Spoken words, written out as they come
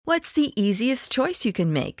What's the easiest choice you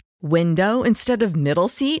can make? Window instead of middle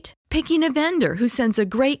seat? Picking a vendor who sends a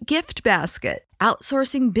great gift basket?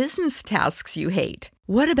 Outsourcing business tasks you hate?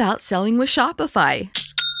 What about selling with Shopify?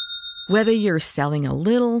 Whether you're selling a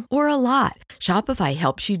little or a lot, Shopify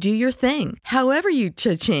helps you do your thing, however you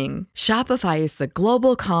cha-ching. Shopify is the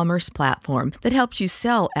global commerce platform that helps you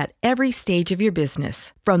sell at every stage of your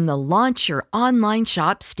business. From the launch your online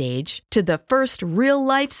shop stage to the first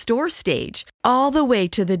real-life store stage, all the way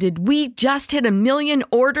to the did we just hit a million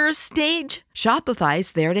orders stage.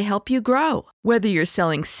 Shopify's there to help you grow. Whether you're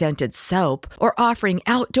selling scented soap or offering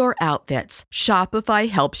outdoor outfits, Shopify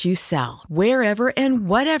helps you sell. Wherever and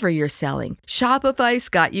whatever you're selling, Shopify's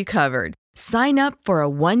got you covered. Sign up for a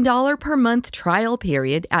 $1 per month trial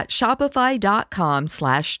period at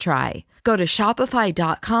shopify.com/try. Go to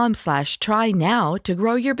shopify.com/try now to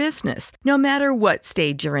grow your business, no matter what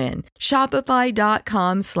stage you're in.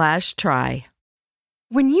 Shopify.com/try.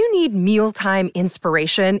 When you need mealtime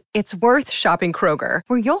inspiration, it's worth shopping Kroger,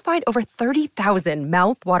 where you'll find over 30,000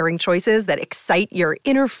 mouth-watering choices that excite your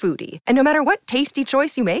inner foodie. And no matter what tasty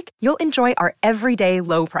choice you make, you'll enjoy our everyday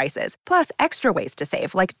low prices, plus extra ways to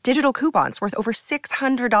save, like digital coupons worth over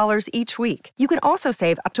 $600 each week. You can also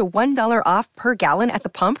save up to $1 off per gallon at the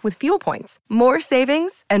pump with fuel points. More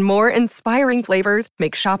savings and more inspiring flavors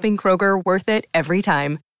make shopping Kroger worth it every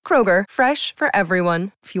time. Kroger, fresh for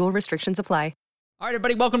everyone. Fuel restrictions apply. All right,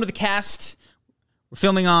 everybody, welcome to the cast. We're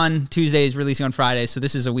filming on Tuesdays, releasing on Fridays, so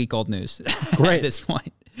this is a week-old news at this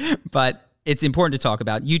point. But it's important to talk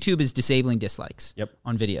about. YouTube is disabling dislikes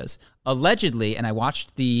on videos. Allegedly, and I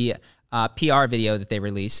watched the PR video that they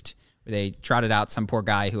released, where they trotted out some poor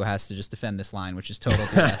guy who has to just defend this line, which is total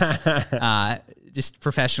BS. Just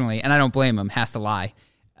professionally, and I don't blame him, has to lie.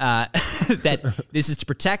 That this is to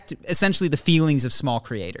protect, essentially, the feelings of small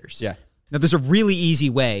creators. Yeah. Now, there's a really easy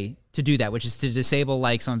way to do that, which is to disable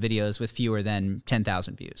likes on videos with fewer than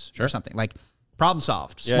 10,000 views or something. Like, problem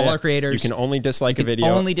solved. Smaller creators. You can only dislike a video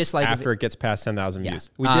after it gets past 10,000 views.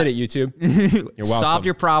 We did it, YouTube. You're welcome. Solved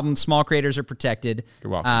your problem. Small creators are protected.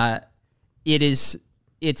 You're welcome. It's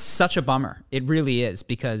such a bummer. It really is,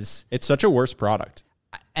 because it's such a worse product.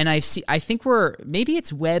 And I think maybe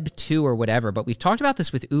it's Web 2 or whatever, but we've talked about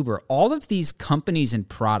this with Uber. All of these companies and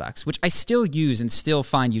products, which I still use and still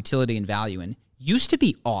find utility and value in, used to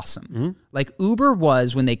be awesome. Mm-hmm. Like Uber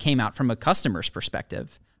was, when they came out from a customer's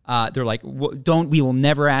perspective, they're like, we will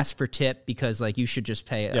never ask for tip, because like you should just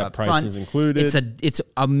pay up front. Price is included. It's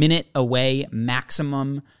a minute away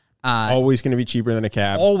maximum. Always going to be cheaper than a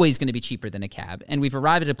cab. Always going to be cheaper than a cab. And we've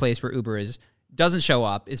arrived at a place where Uber doesn't show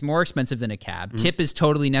up, is more expensive than a cab. Mm-hmm. Tip is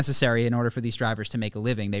totally necessary in order for these drivers to make a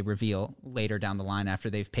living, they reveal later down the line after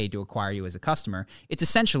they've paid to acquire you as a customer. It's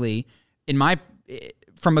essentially,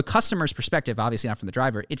 from a customer's perspective, obviously not from the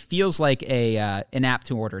driver, it feels like an app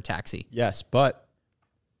to order a taxi. Yes, but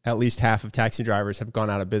at least half of taxi drivers have gone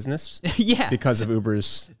out of business because of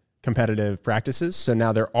Uber's competitive practices. So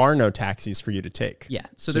now there are no taxis for you to take. Yeah.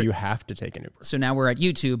 So you have to take an Uber. So now we're at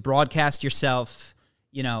YouTube, broadcast yourself.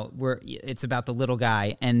 You know, it's about the little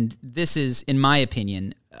guy. And this is, in my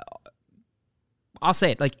opinion, I'll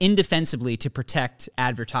say it, like indefensibly to protect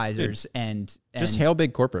advertisers. And just hail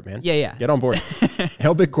big corporate, man. Yeah. Get on board.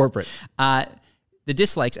 Hail big corporate. The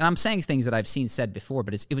dislikes, and I'm saying things that I've seen said before,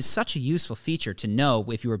 but it was such a useful feature to know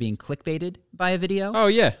if you were being clickbaited by a video. Oh,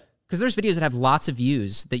 yeah. Because there's videos that have lots of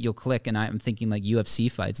views that you'll click, and I'm thinking like UFC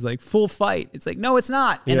fights, it's like full fight. It's like, no, it's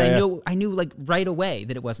not. And I knew like right away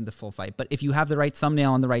that it wasn't the full fight. But if you have the right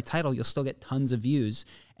thumbnail and the right title, you'll still get tons of views,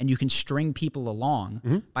 and you can string people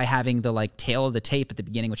along by having the like tail of the tape at the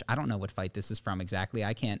beginning, which I don't know what fight this is from exactly.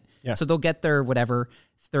 I can't. Yeah. So they'll get their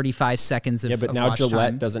 35 seconds of but now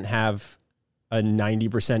Gillette time. Doesn't have a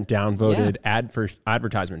 90% downvoted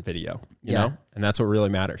advertisement video, you know? And that's what really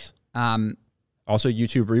matters. Also,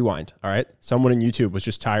 YouTube Rewind, all right? Someone in YouTube was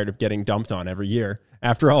just tired of getting dumped on every year.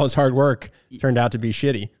 After all his hard work, turned out to be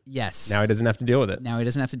shitty. Yes. Now he doesn't have to deal with it.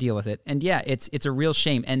 And yeah, it's a real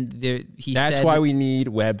shame. And that's why we need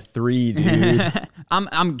Web3, dude.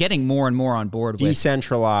 I'm getting more and more on board with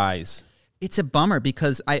decentralize. It's a bummer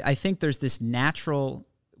because I think there's this natural,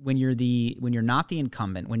 when you're not the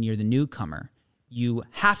incumbent, when you're the newcomer, you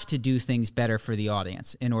have to do things better for the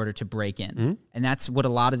audience in order to break in. Mm-hmm. And that's what a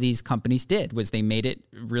lot of these companies did, was they made it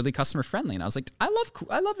really customer friendly. And I was like, I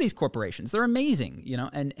love these corporations. They're amazing, you know?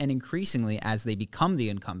 And increasingly as they become the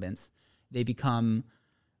incumbents, they become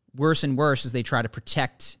worse and worse as they try to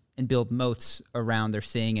protect and build moats around their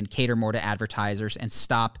thing and cater more to advertisers and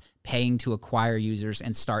stop paying to acquire users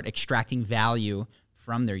and start extracting value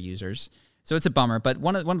from their users. So it's a bummer. But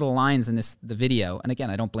one of the lines in the video, and again,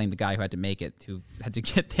 I don't blame the guy who had to make it, who had to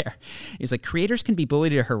get there. He's like, creators can be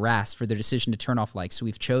bullied or harassed for their decision to turn off likes, so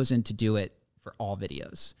we've chosen to do it for all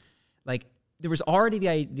videos. Like, there was already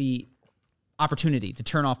the opportunity to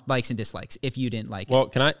turn off likes and dislikes if you didn't like it.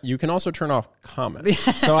 Well, you can also turn off comments.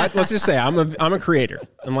 So let's just say I'm a creator.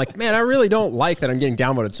 I'm like, man, I really don't like that I'm getting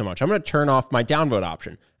downvoted so much. I'm going to turn off my downvote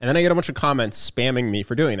option. And then I get a bunch of comments spamming me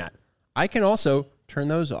for doing that. I can also turn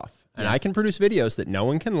those off. And I can produce videos that no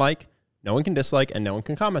one can like, no one can dislike, and no one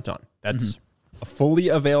can comment on. That's a fully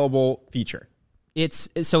available feature. It's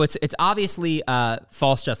obviously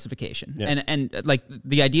false justification. Yeah. And like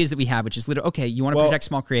the ideas that we have, which is literally, okay, you want to protect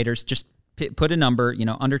small creators, just put a number,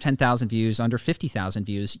 under 10,000 views, under 50,000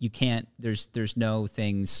 views. You can't, there's no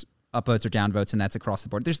things, upvotes or downvotes, and that's across the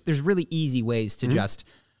board. There's really easy ways to just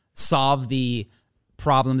solve the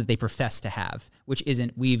problem that they profess to have, which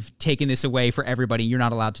isn't, we've taken this away for everybody. You're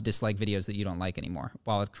not allowed to dislike videos that you don't like anymore,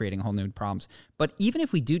 while creating a whole new problems. But even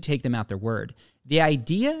if we do take them at their word, the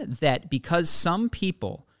idea that because some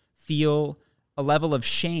people feel a level of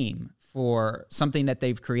shame for something that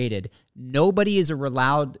they've created, nobody is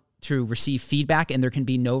allowed to receive feedback and there can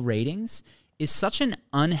be no ratings is such an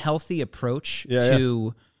unhealthy approach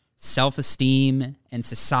to self-esteem and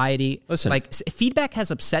society. Listen, like, feedback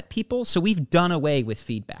has upset people, so we've done away with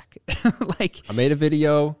feedback. Like, I made a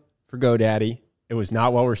video for GoDaddy. It was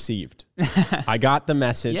not well received. I got the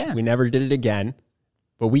message. Yeah. We never did it again,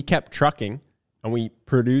 but we kept trucking and we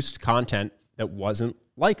produced content that wasn't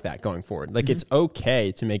like that going forward. Like, it's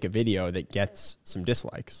okay to make a video that gets some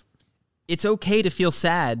dislikes. It's okay to feel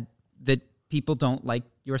sad that people don't like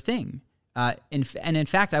your thing. And in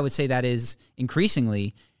fact, I would say that is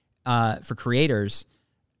increasingly, for creators,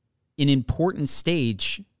 an important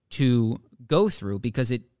stage to go through, because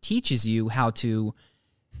it teaches you how to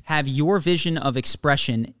have your vision of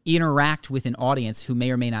expression interact with an audience who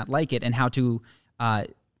may or may not like it, and how to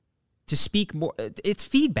speak more. It's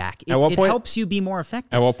feedback. It helps you be more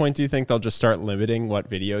effective. At what point do you think they'll just start limiting what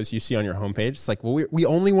videos you see on your homepage? It's like, well, we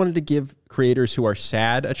only wanted to give creators who are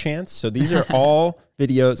sad a chance. So these are all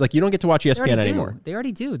videos. Like, you don't get to watch ESPN anymore. They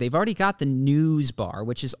already do. They've already got the news bar,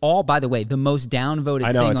 which is all, by the way, the most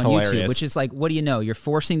downvoted thing on YouTube, which is like, what do you know? You're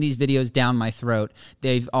forcing these videos down my throat.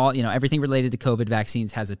 They've all, everything related to COVID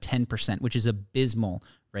vaccines has a 10%, which is abysmal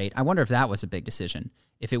rate. I wonder if that was a big decision,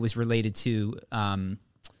 if it was related to,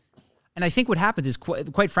 and I think what happens is,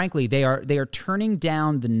 quite frankly, they are turning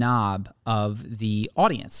down the knob of the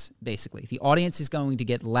audience, basically. The audience is going to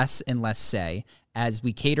get less and less say as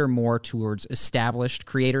we cater more towards established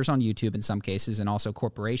creators on YouTube in some cases, and also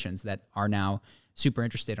corporations that are now super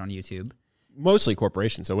interested on YouTube. Mostly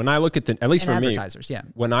corporations. So when I look at at least for me, advertisers,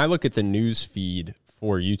 when I look at the news feed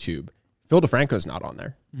for YouTube, Phil DeFranco's not on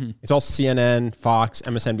there. It's all CNN, Fox,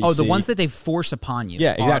 MSNBC. Oh, the ones that they force upon you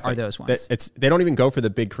are those ones. They don't even go for the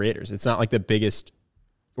big creators. It's not like the biggest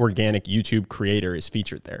organic YouTube creator is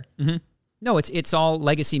featured there. No, it's all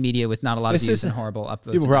legacy media with not a lot of views and horrible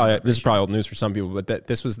upvotes. This is probably old news for some people, but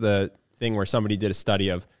this was the thing where somebody did a study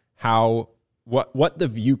of what the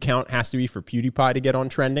view count has to be for PewDiePie to get on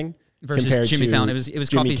trending versus Jimmy Fallon. It was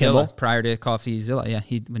CoffeeZilla prior to CoffeeZilla.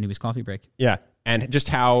 Yeah, when he was Coffee Break. Yeah, and just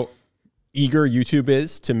how eager YouTube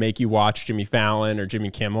is to make you watch Jimmy Fallon or Jimmy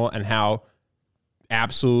Kimmel, and how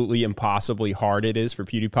absolutely impossibly hard it is for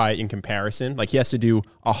PewDiePie in comparison. Like, he has to do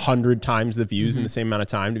 100 times the views in the same amount of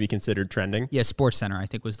time to be considered trending. Yeah, SportsCenter, I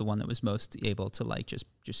think, was the one that was most able to, like,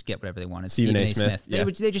 just get whatever they wanted. Stephen A. Smith. Yeah.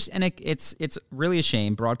 It's really a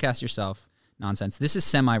shame. Broadcast yourself nonsense. This is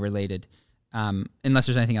semi-related, unless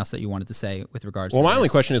there's anything else that you wanted to say with regards to this. Well, my only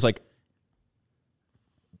question is, like,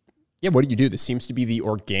 yeah, what do you do? This seems to be the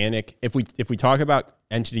organic. If we talk about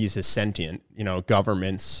entities as sentient,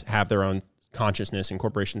 governments have their own consciousness and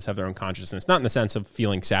corporations have their own consciousness, not in the sense of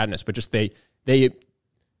feeling sadness, but just they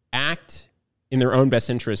act in their own best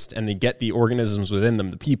interest, and they get the organisms within them,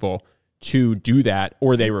 the people, to do that,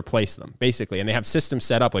 or they replace them, basically. And they have systems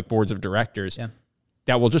set up, like boards of directors,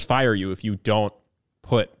 that will just fire you if you don't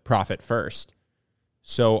put profit first.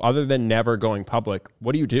 So other than never going public,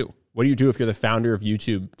 what do you do? What do you do if you're the founder of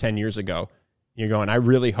YouTube 10 years ago? You're going, I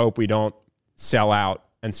really hope we don't sell out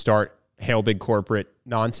and start hail big corporate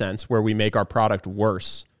nonsense where we make our product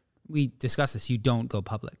worse. We discussed this. You don't go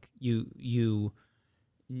public. You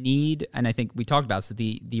need, and I think we talked about this,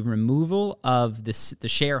 the removal of the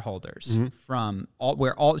shareholders from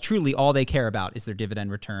truly all they care about is their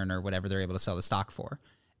dividend return or whatever they're able to sell the stock for.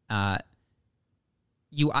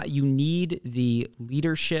 You need the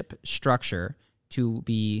leadership structure to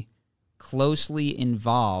be closely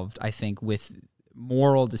involved, I think, with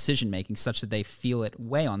moral decision making such that they feel it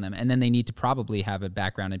weigh on them, and then they need to probably have a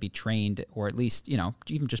background and be trained, or at least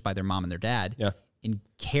even just by their mom and their dad, in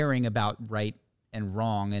caring about right and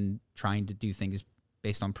wrong and trying to do things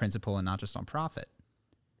based on principle and not just on profit.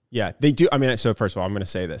 Yeah, they do. I mean, so first of all, I'm going to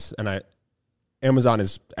say this, and Amazon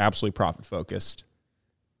is absolutely profit focused,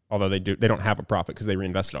 although they don't have a profit because they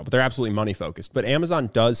reinvest it all, but they're absolutely money focused. But Amazon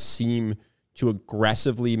does seem to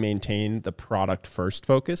aggressively maintain the product first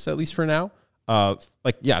focus, at least for now.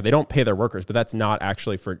 They don't pay their workers, but that's not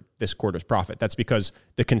actually for this quarter's profit. That's because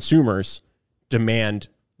the consumers demand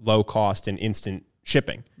low cost and instant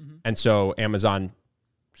shipping. Mm-hmm. And so Amazon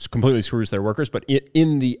completely screws their workers, but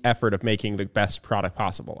in the effort of making the best product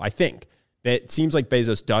possible. I think that it seems like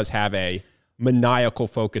Bezos does have a maniacal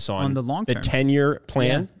focus on the long term, the 10-year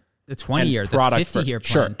plan, the 20-year, the 50-year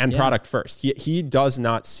plan. Sure, and product first. He does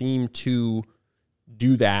not seem to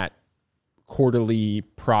do that quarterly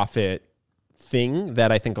profit thing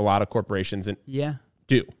that I think a lot of corporations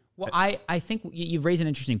do. Well, I think you've raised an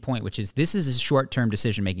interesting point, which is this is a short-term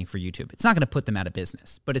decision-making for YouTube. It's not going to put them out of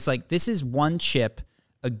business, but it's like this is one chip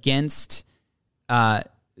against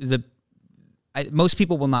most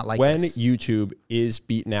people will not like when this. YouTube is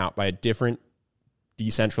beaten out by a different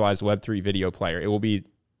decentralized Web3 video player, it will be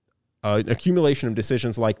an accumulation of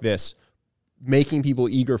decisions like this, making people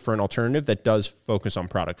eager for an alternative that does focus on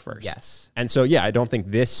product first. Yes. And so, I don't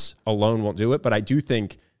think this alone won't do it, but I do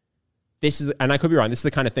think this is, and I could be wrong, this is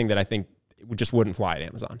the kind of thing that I think just wouldn't fly at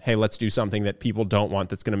Amazon. Hey, let's do something that people don't want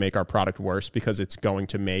that's going to make our product worse because it's going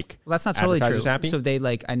to make that's not totally true. Happy. So they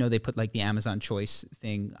I know they put the Amazon Choice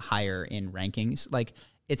thing higher in rankings.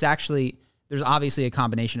 It's actually, there's obviously a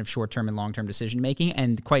combination of short-term and long-term decision-making.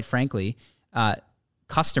 And quite frankly,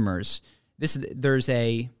 customers, there's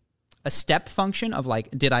a step function of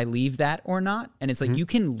did I leave that or not? And it's you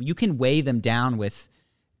can weigh them down with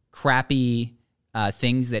crappy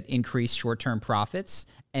things that increase short-term profits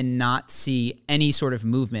and not see any sort of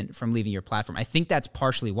movement from leaving your platform. I think that's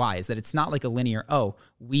partially why, is that it's not like a linear,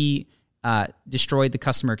 we destroyed the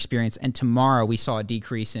customer experience and tomorrow we saw a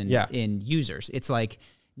decrease in users. It's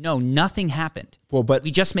no, nothing happened. Well, but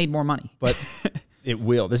we just made more money. But it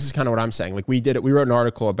will. This is kind of what I'm saying. We wrote an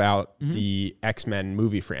article about the X-Men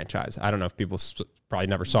movie franchise. I don't know if people probably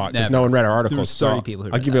never saw it because no one read our article. There's 30 people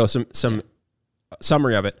who I'll give you some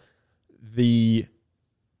summary of it. The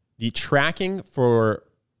tracking for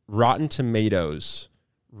Rotten Tomatoes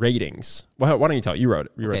ratings. Well, why don't you tell it? You wrote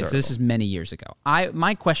it. Okay, so this is many years ago.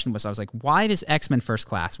 My question was, I was like, why does X-Men First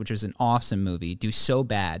Class, which was an awesome movie, do so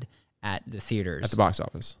bad at the theaters? At the box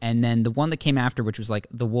office. And then the one that came after, which was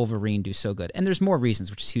the Wolverine, do so good. And there's more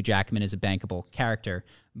reasons, which is Hugh Jackman is a bankable character.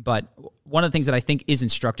 But one of the things that I think is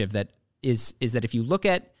instructive is that if you look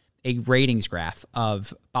at a ratings graph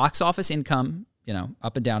of box office income,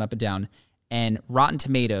 up and down, and Rotten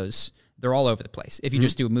Tomatoes, they're all over the place if you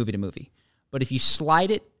just do a movie to movie. But if you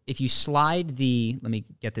slide the, let me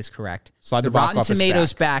get this correct. Slide the Rotten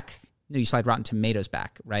Tomatoes back. No, you slide Rotten Tomatoes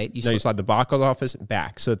back, right? You slide the box office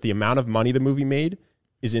back so that the amount of money the movie made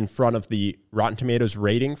is in front of the Rotten Tomatoes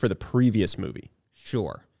rating for the previous movie.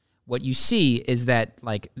 Sure. What you see is that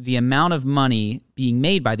the amount of money being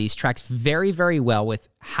made by these tracks very, very well with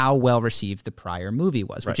how well received the prior movie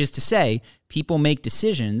was, which is to say people make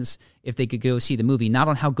decisions if they could go see the movie, not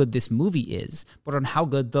on how good this movie is, but on how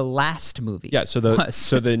good the last movie was.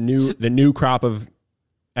 So the new crop of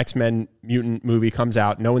X-Men Mutant movie comes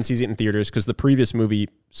out. No one sees it in theaters because the previous movie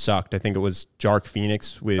sucked. I think it was Dark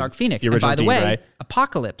Phoenix with Dark Phoenix. The original and by the way, right?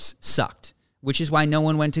 Apocalypse sucked, which is why no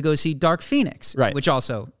one went to go see Dark Phoenix, right? Which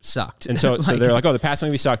also sucked. And so they're the past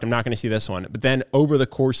movie sucked. I'm not going to see this one. But then over the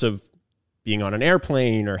course of being on an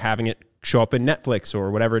airplane or having it show up in Netflix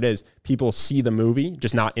or whatever it is, people see the movie,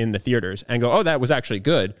 just not in the theaters, and go, oh, that was actually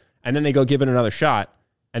good. And then they go give it another shot.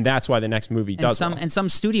 And that's why the next movie does well. And some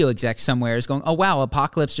studio exec somewhere is going, oh, wow,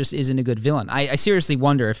 Apocalypse just isn't a good villain. I seriously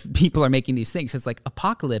wonder if people are making these things. It's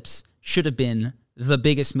Apocalypse should have been the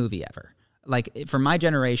biggest movie ever. For my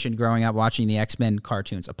generation growing up watching the X-Men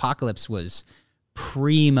cartoons, Apocalypse was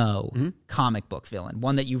primo comic book villain,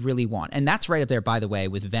 one that you really want. And that's right up there, by the way,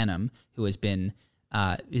 with Venom, who has been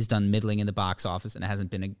is done middling in the box office and it hasn't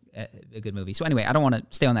been a good movie. So anyway, I don't want to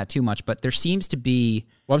stay on that too much, but there seems to be...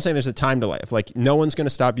 Well, I'm saying there's a time delay. If no one's going to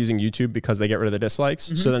stop using YouTube because they get rid of the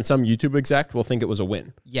dislikes, so then some YouTube exec will think it was a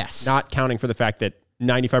win. Yes. Not counting for the fact that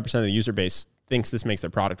 95% of the user base thinks this makes their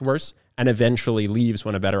product worse and eventually leaves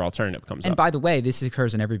when a better alternative comes up. And by the way, this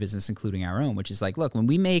occurs in every business, including our own, which is look, when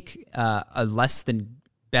we make a less than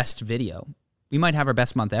best video, we might have our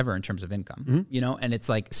best month ever in terms of income, and it's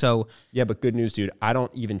so. Yeah, but good news, dude. I don't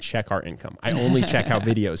even check our income. I only check how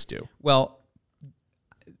videos do. Well,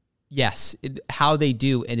 Yes, how they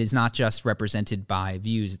do it is not just represented by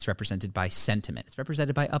views; it's represented by sentiment. It's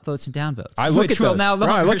represented by upvotes and downvotes. I look at those.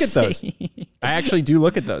 I look at those. I actually do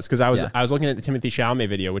look at those because I was looking at the Timothée Chalamet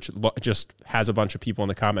video, which just has a bunch of people in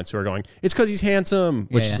the comments who are going, "It's because he's handsome,"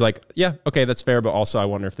 which is like, yeah, okay, that's fair. But also, I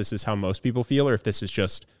wonder if this is how most people feel, or if this is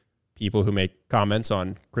just people who make comments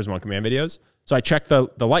on Charisma on Command videos. So I checked the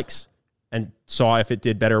likes and saw if it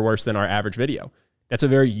did better or worse than our average video. That's a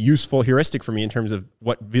very useful heuristic for me in terms of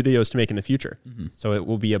what videos to make in the future. Mm-hmm. So it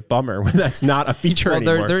will be a bummer when that's not a feature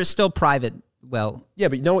anymore. They're still private. Well, yeah,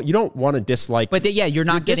 but you know what? You don't want to dislike. But you're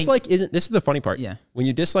not getting dislike. This is the funny part. Yeah, when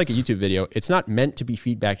you dislike a YouTube video, it's not meant to be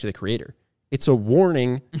feedback to the creator. It's a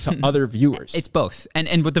warning to other viewers. It's both.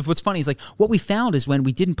 And what's funny is like what we found is when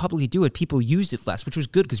we didn't publicly do it, people used it less, which was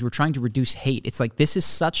good because we were trying to reduce hate. It's like this is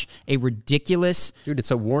such a ridiculous... Dude,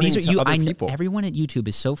 it's a warning to other people. Everyone at YouTube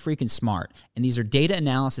is so freaking smart. And these are data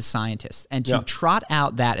analysis scientists. And to trot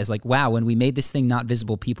out that as like, wow, when we made this thing not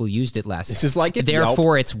visible, people used it less. This is like if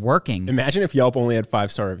therefore it's working. Imagine if Yelp only had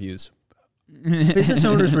 5-star reviews. Business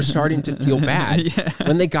owners were starting to feel bad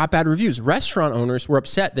when they got bad reviews. Restaurant owners were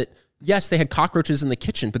upset that yes, they had cockroaches in the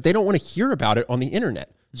kitchen, but they don't want to hear about it on the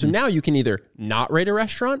internet. So now you can either not rate a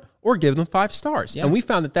restaurant or give them 5 stars. Yeah. And we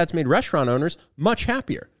found that that's made restaurant owners much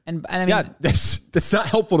happier. And I mean, that's not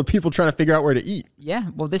helpful to people trying to figure out where to eat. Yeah,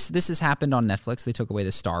 well, this has happened on Netflix. They took away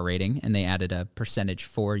the star rating and they added a percentage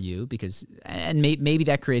for you maybe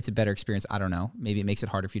that creates a better experience. I don't know. Maybe it makes it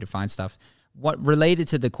harder for you to find stuff. What related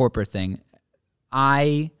to the corporate thing,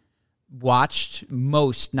 I watched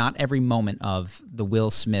not every moment of the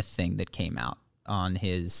Will Smith thing that came out on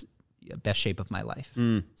his Best Shape of My Life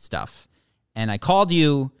stuff. And I called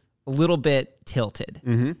you a little bit tilted.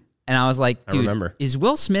 Mm-hmm. And I was like, dude, is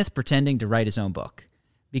Will Smith pretending to write his own book?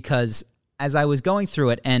 Because as I was going through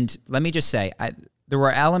it, and let me just say, there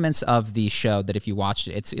were elements of the show that if you watched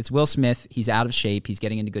it, it's Will Smith. He's out of shape. He's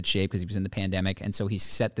getting into good shape because he was in the pandemic. And so he's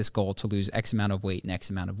set this goal to lose X amount of weight in X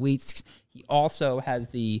amount of weeks. He also has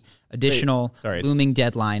the additional looming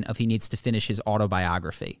deadline of he needs to finish his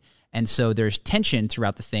autobiography. And so there's tension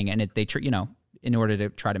throughout the thing. And in order to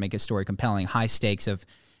try to make his story compelling, high stakes of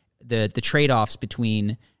the trade-offs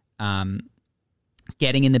between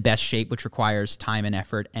getting in the best shape, which requires time and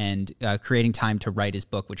effort, and creating time to write his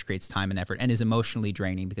book, which creates time and effort, and is emotionally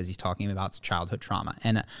draining because he's talking about childhood trauma.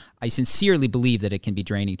 And I sincerely believe that it can be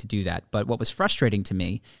draining to do that. But what was frustrating to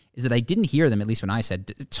me is that I didn't hear them, at least when I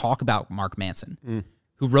said, talk about Mark Manson,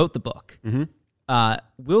 who wrote the book. Mm-hmm.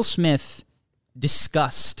 Will Smith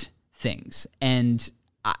discussed things, and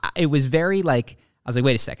it was very like, I was like,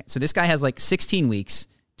 wait a second. So this guy has like 16 weeks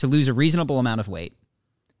to lose a reasonable amount of weight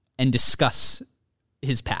and discuss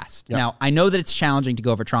his past. Yep. Now, I know that it's challenging to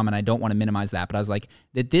go over trauma, and I don't want to minimize that, but I was like,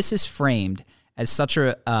 that this is framed as such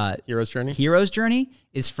a hero's journey. Hero's journey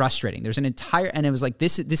is frustrating. There's an entire, and it was like,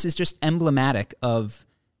 this is just emblematic of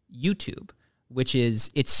YouTube, which is,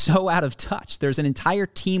 it's so out of touch. There's an entire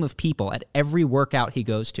team of people at every workout he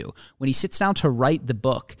goes to. When he sits down to write the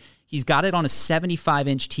book, he's got it on a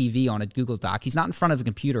 75-inch TV on a Google Doc. He's not in front of a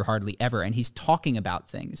computer hardly ever, and he's talking about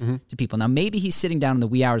things to people. Now, maybe he's sitting down in the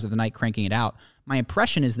wee hours of the night cranking it out. My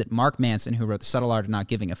impression is that Mark Manson, who wrote The Subtle Art of Not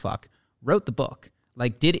Giving a Fuck, wrote the book,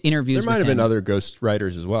 like did interviews with him. There might have been other ghost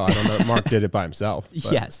writers as well. I don't know if Mark did it by himself.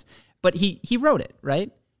 But. Yes, but he wrote it,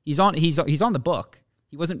 right? He's on the book.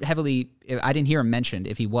 He wasn't heavily, I didn't hear him mentioned.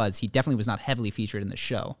 If he was, he definitely was not heavily featured in the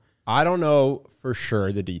show. I don't know for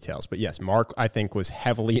sure the details, but yes, Mark, I think, was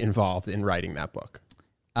heavily involved in writing that book.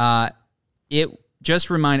 It just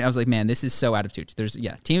reminded, I was like, man, this is so out of touch. There's,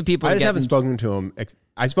 team of people. I just haven't spoken to him.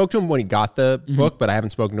 I spoke to him when he got the book, but I haven't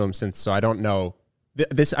spoken to him since, so I don't know.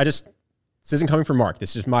 This isn't coming from Mark.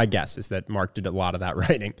 This is my guess, is that Mark did a lot of that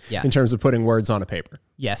writing in terms of putting words on a paper.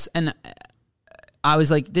 Yes, and I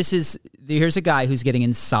was like, here's a guy who's getting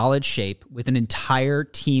in solid shape with an entire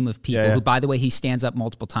team of people who, by the way, he stands up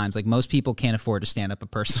multiple times. Like most people can't afford to stand up a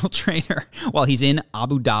personal trainer while he's in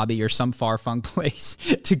Abu Dhabi or some far-flung place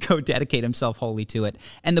to go dedicate himself wholly to it.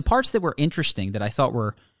 And the parts that were interesting that I thought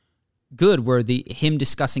were good were him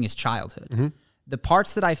discussing his childhood. Mm-hmm. The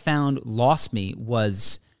parts that I found lost me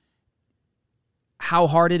was how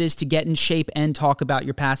hard it is to get in shape and talk about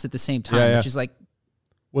your past at the same time, which is like,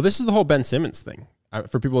 well, this is the whole Ben Simmons thing.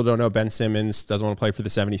 For people who don't know, Ben Simmons doesn't want to play for the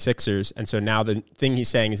 76ers. And so now the thing he's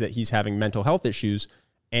saying is that he's having mental health issues,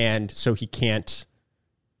 and so he can't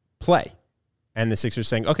play. And the Sixers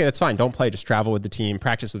saying, okay, that's fine. Don't play. Just travel with the team,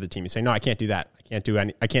 practice with the team. He's saying, no, I can't do that.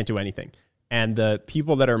 I can't do anything. And the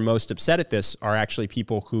people that are most upset at this are actually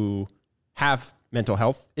people who have mental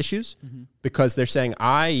health issues because they're saying,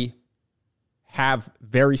 I have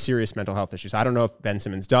very serious mental health issues. I don't know if Ben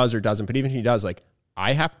Simmons does or doesn't, but even if he does, like,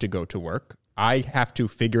 I have to go to work. I have to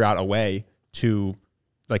figure out a way to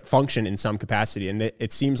like function in some capacity. And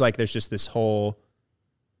it seems like there's just this whole,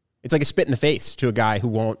 it's like a spit in the face to a guy who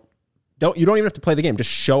you don't even have to play the game. Just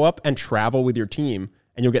show up and travel with your team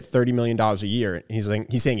and you'll get $30 million a year. And he's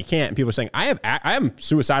saying he can't. And people are saying, I am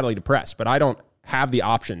suicidally depressed, but I don't have the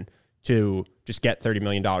option to just get $30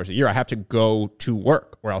 million a year. I have to go to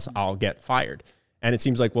work or else I'll get fired. And it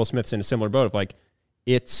seems like Will Smith's in a similar boat of like,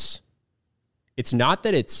 it's not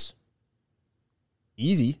that it's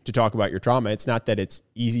easy to talk about your trauma. It's not that it's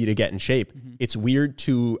easy to get in shape. Mm-hmm. It's weird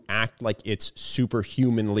to act like it's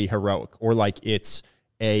superhumanly heroic or like it's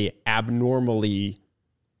a abnormally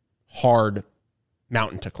hard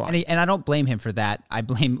mountain to climb. And I don't blame him for that. I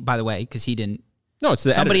blame, by the way, because he didn't. No, it's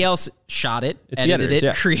somebody else shot it, edited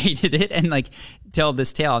it, created it, and like told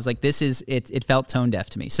this tale. I was like, it felt tone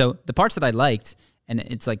deaf to me. So the parts that I liked, and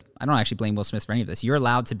it's like, I don't actually blame Will Smith for any of this. You're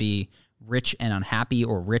allowed to be rich and unhappy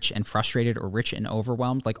or rich and frustrated or rich and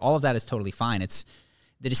overwhelmed. Like all of that is totally fine. It's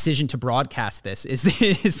the decision to broadcast this is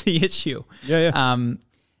the issue. Yeah.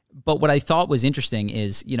 But what I thought was interesting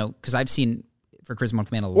is, because I've seen for Charisma on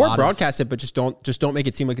Command or broadcast it, but just don't make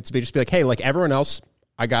it seem like it's big. Just be like, hey, like everyone else,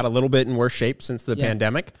 I got a little bit in worse shape since the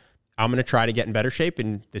pandemic. I'm going to try to get in better shape,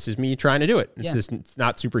 and this is me trying to do it. It's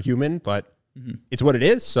not superhuman, but it's what it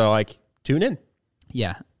is. So like, tune in.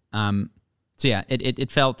 Yeah. So yeah,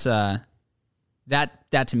 it felt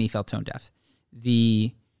that to me felt tone deaf.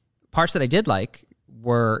 The parts that I did like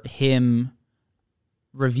were him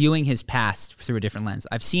reviewing his past through a different lens.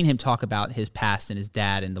 I've seen him talk about his past and his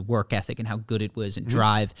dad and the work ethic and how good it was and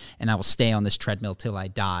drive, and I will stay on this treadmill till I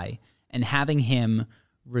die. And having him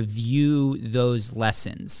review those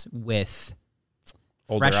lessons with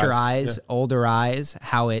fresher eyes, older eyes,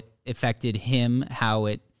 how it affected him, how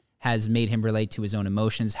it has made him relate to his own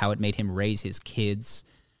emotions, how it made him raise his kids,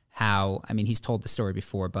 he's told the story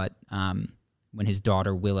before, but when his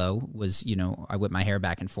daughter Willow was, I whipped my hair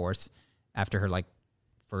back and forth after her like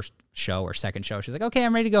first show or second show. She's like, okay,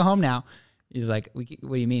 I'm ready to go home now. He's like, what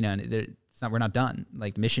do you mean? We're not done.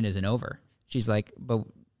 Like the mission isn't over. She's like, but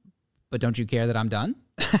don't you care that I'm done?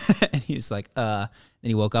 And he's like, Then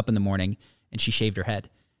he woke up in the morning and she shaved her head.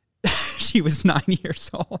 She was 9 years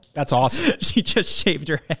old. That's awesome. She just shaved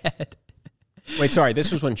her head. Wait, sorry.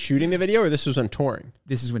 This was when shooting the video or this was when touring?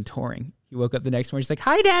 This is when touring. He woke up the next morning. She's like,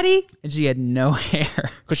 hi, Daddy. And she had no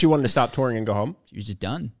hair. Because she wanted to stop touring and go home? She was just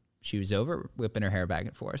done. She was over whipping her hair back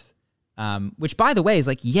and forth. Which, by the way, is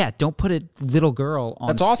like, don't put a little girl on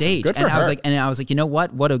That's awesome. stage. Good for her. I was like, you know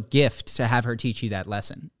what? What a gift to have her teach you that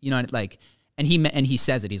lesson. And he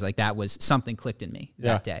says it. He's like, that was something clicked in me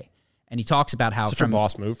that day. And he talks about how such a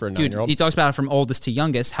boss move for a 9-year-old. He talks about it from oldest to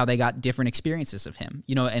youngest, how they got different experiences of him,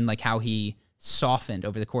 and like how he softened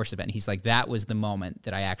over the course of it. And he's like, that was the moment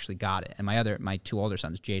that I actually got it. And my two older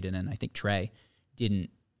sons, Jaden and I think Trey, didn't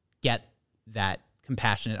get that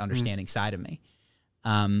compassionate, understanding side of me.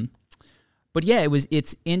 But yeah,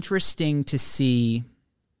 it's interesting to see.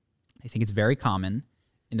 I think it's very common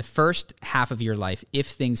in the first half of your life, if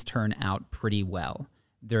things turn out pretty well,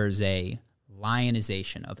 there's a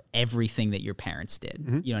lionization of everything that your parents did.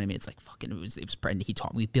 Mm-hmm. You know what I mean? It's like fucking, it was he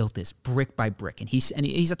taught me, we built this brick by brick. And he's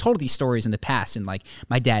told these stories in the past. And like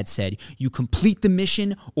my dad said, you complete the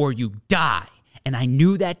mission or you die. And I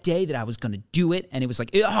knew that day that I was going to do it. And it was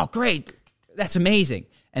like, oh, great. That's amazing.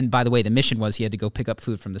 And by the way, the mission was he had to go pick up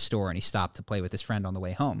food from the store, and he stopped to play with his friend on the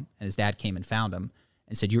way home. And his dad came and found him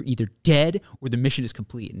and said, you're either dead or the mission is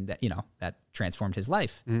complete. And that, that transformed his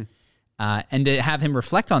life. Mm. And to have him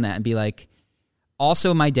reflect on that and be like,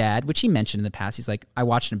 also my dad, which he mentioned in the past, he's like, I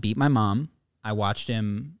watched him beat my mom. I watched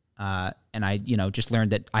him, and I, just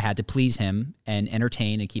learned that I had to please him and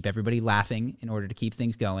entertain and keep everybody laughing in order to keep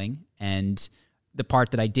things going. And the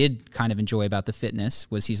part that I did kind of enjoy about the fitness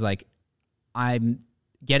was he's like, I'm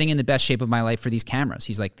getting in the best shape of my life for these cameras.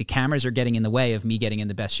 He's like, the cameras are getting in the way of me getting in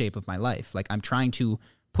the best shape of my life. Like, I'm trying to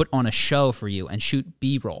put on a show for you and shoot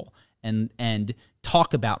B-roll and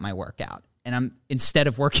talk about my workout. And I'm, instead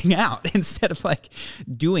of working out, instead of like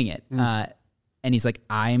doing it. And he's like,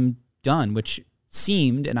 I'm done, which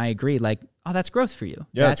seemed, and I agree, like, oh, that's growth for you.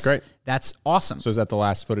 Yeah, that's great. That's awesome. So is that the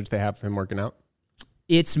last footage they have of him working out?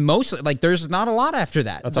 It's mostly like, there's not a lot after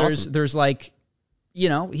that. That's awesome. There's like,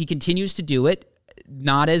 he continues to do it,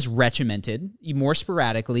 not as regimented, more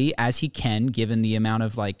sporadically as he can, given the amount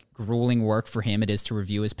of like grueling work for him it is to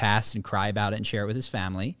review his past and cry about it and share it with his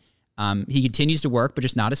family. He continues to work, but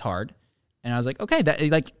just not as hard. And I was like, okay, that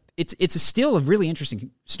like it's still a really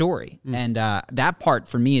interesting story. And that part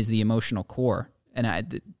for me is the emotional core.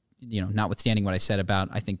 And notwithstanding what I said about,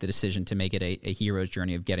 I think the decision to make it a hero's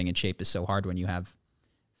journey of getting in shape is so hard when you have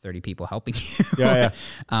 30 people helping you. Yeah.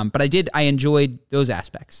 But I enjoyed those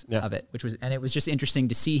aspects of it, and it was just interesting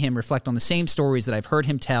to see him reflect on the same stories that I've heard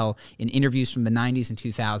him tell in interviews from the 90s and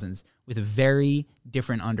 2000s with a very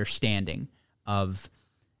different understanding of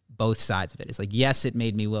both sides of it. It's like, yes, it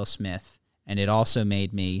made me Will Smith, and it also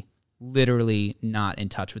made me literally not in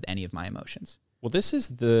touch with any of my emotions. Well, this is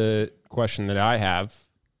the question that I have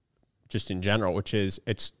just in general, which is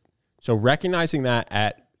so recognizing that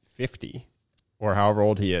at 50 or however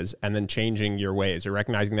old he is, and then changing your ways, or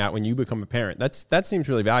recognizing that when you become a parent, that seems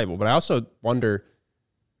really valuable. But I also wonder,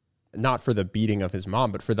 not for the beating of his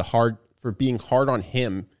mom, but for being hard on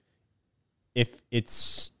him, if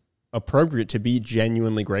it's appropriate to be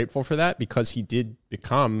genuinely grateful for that, because he did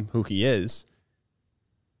become who he is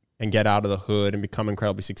and get out of the hood and become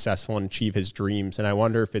incredibly successful and achieve his dreams. And I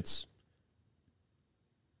wonder if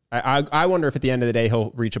I wonder if at the end of the day,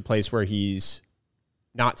 he'll reach a place where he's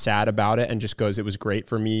not sad about it and just goes, it was great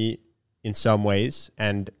for me in some ways,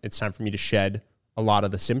 and it's time for me to shed a lot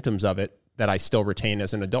of the symptoms of it that I still retain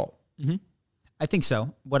as an adult. Mm-hmm. I think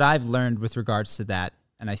so. What I've learned with regards to that,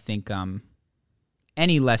 and I think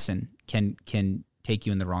any lesson can take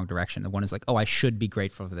you in the wrong direction. The one is like, oh, I should be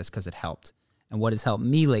grateful for this because it helped. And what has helped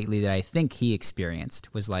me lately that I think he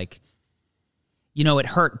experienced was like, it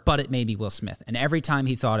hurt, but it made me Will Smith. And every time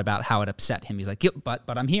he thought about how it upset him, he's like, but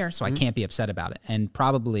I'm here, so I can't be upset about it. And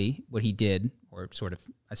probably what he did, or sort of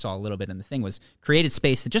I saw a little bit in the thing, was created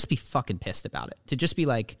space to just be fucking pissed about it. To just be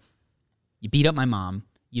like, you beat up my mom,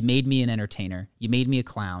 you made me an entertainer, you made me a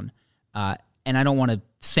clown, and I don't want to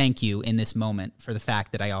thank you in this moment for the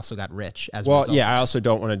fact that I also got rich as well. Well, yeah, I also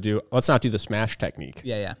don't want to let's not do the smash technique.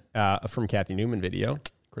 Yeah. From Kathy Newman video,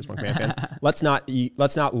 Chris McMahon fans.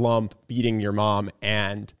 Let's not lump beating your mom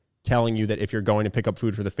and telling you that if you're going to pick up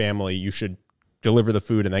food for the family, you should deliver the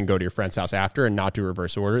food and then go to your friend's house after and not do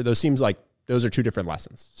reverse order. Those are two different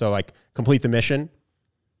lessons. So like, complete the mission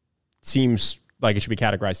seems like it should be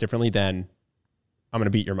categorized differently than I'm going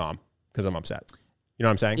to beat your mom because I'm upset. You know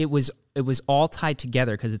what I'm saying? It was all tied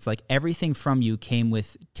together because it's like everything from you came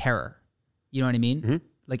with terror. You know what I mean? Mm-hmm.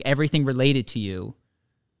 Like everything related to you.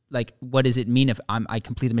 Like, what does it mean if I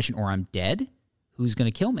complete the mission or I'm dead? Who's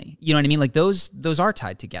going to kill me? You know what I mean? Like those are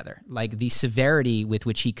tied together. Like the severity with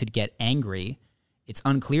which he could get angry, it's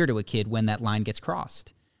unclear to a kid when that line gets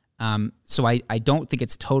crossed. So I don't think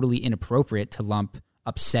it's totally inappropriate to lump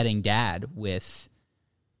upsetting dad with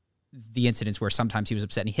the incidents where sometimes he was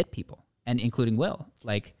upset and he hit people. And including Will.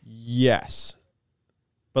 Like, yes.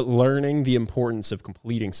 But learning the importance of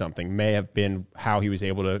completing something may have been how he was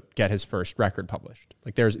able to get his first record published.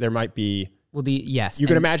 Like there might be... Well, you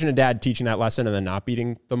can imagine a dad teaching that lesson and then not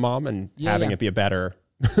beating the mom and having it be a better...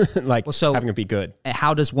 having it be good.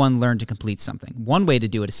 How does one learn to complete something? One way to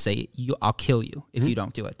do it is say, I'll kill you if you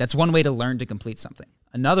don't do it. That's one way to learn to complete something.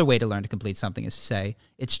 Another way to learn to complete something is to say,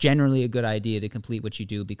 it's generally a good idea to complete what you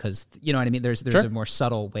do because, you know what I mean? There's a more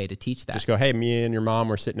subtle way to teach that. Just go, hey, me and your mom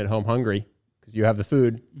were sitting at home hungry because you have the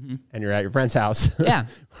food and you're at your friend's house. Yeah.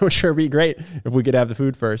 It would sure be great if we could have the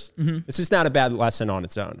food first. Mm-hmm. It's just not a bad lesson on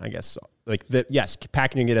its own, I guess. Like, yes,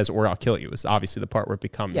 packaging it as or I'll kill you is obviously the part where it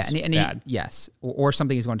becomes bad. Yes. Or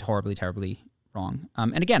something is going horribly, terribly wrong.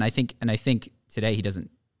 And again, I think today he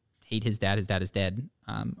doesn't hate his dad. His dad is dead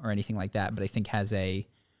or anything like that, but I think has a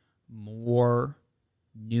more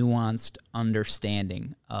nuanced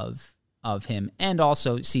understanding of him and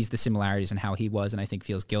also sees the similarities in how he was and I think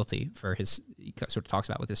feels guilty for he sort of talks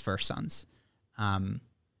about with his first sons.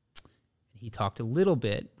 He talked a little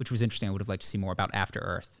bit, which was interesting. I would have liked to see more about After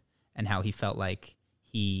Earth and how he felt like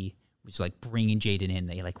he was like bringing Jaden in.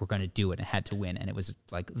 They like, we're going to do it and had to win. And it was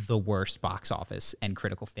like the worst box office and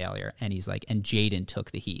critical failure. And he's like, and Jaden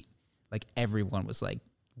took the heat. Like everyone was like,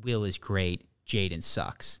 Will is great. Jaden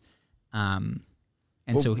sucks.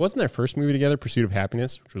 So wasn't their first movie together Pursuit of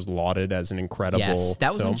Happiness, which was lauded as an incredible Yes,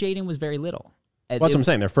 that was film? when Jaden was very little. Well, that's what I'm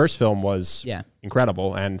saying. Their first film was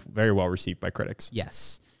incredible and very well received by critics.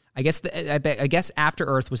 Yes. I guess After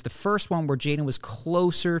Earth was the first one where Jaden was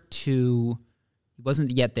closer to, he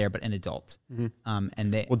wasn't yet there, but an adult. Mm-hmm.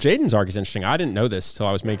 Well, Jaden's arc is interesting. I didn't know this till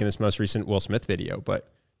I was making this most recent Will Smith video, but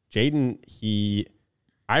Jaden,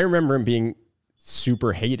 I remember him being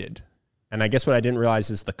super hated. And I guess what I didn't realize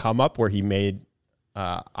is the come up where he made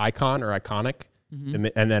Icon or Iconic,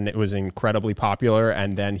 and then it was incredibly popular.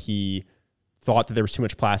 And then he thought that there was too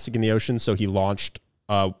much plastic in the ocean, so he launched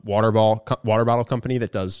a water bottle company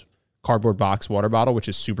that does cardboard box water bottle, which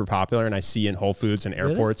is super popular. And I see in Whole Foods and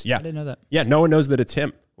airports. Really? Yeah, I didn't know that. Yeah, no one knows that it's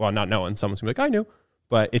him. Well, not no one. Someone's gonna be like, I knew,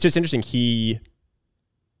 but it's just interesting. He's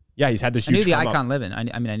had this. I knew the Icon living. I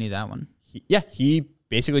knew that one. He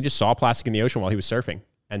basically just saw plastic in the ocean while he was surfing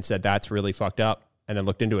and said that's really fucked up and then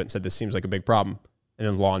looked into it and said, this seems like a big problem, and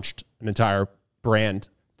then launched an entire brand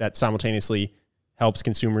that simultaneously helps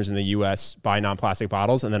consumers in the U.S. buy non-plastic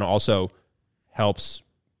bottles and then also helps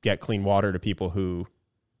get clean water to people who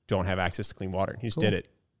don't have access to clean water. He just did it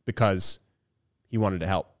because he wanted to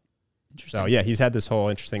help. Interesting. So yeah, he's had this whole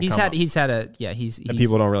interesting. He's had that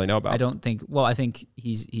people don't really know about. I think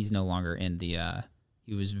he's no longer in the.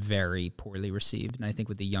 He was very poorly received, and I think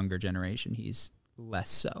with the younger generation, he's less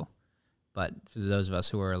so. But for those of us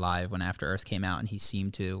who were alive when After Earth came out, and he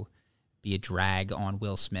seemed to be a drag on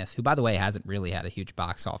Will Smith, who, by the way, hasn't really had a huge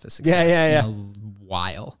box office success in a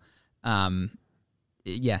while.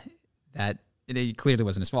 It clearly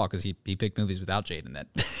wasn't his fault because he picked movies without Jaden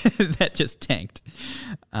that just tanked.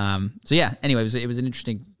 Anyway, it was an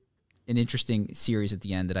interesting series at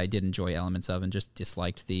the end that I did enjoy elements of and just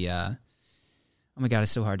disliked the. Oh my God,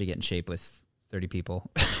 it's so hard to get in shape with 30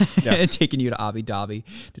 people and taking you to Abu Dhabi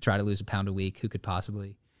to try to lose a pound a week. Who could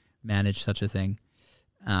possibly manage such a thing?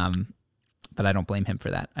 But I don't blame him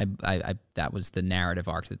for that. I that was the narrative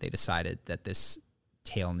arc that they decided that this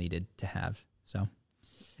tale needed to have. So,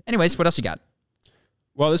 anyways, what else you got?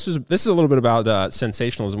 Well, this is a little bit about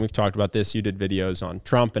sensationalism. We've talked about this. You did videos on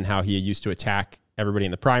Trump and how he used to attack everybody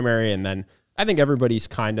in the primary, and then I think everybody's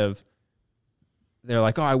they're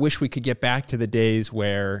like, oh, I wish we could get back to the days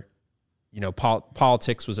where,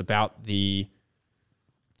 politics was about the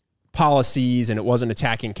policies and it wasn't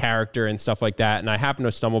attacking character and stuff like that. And I happened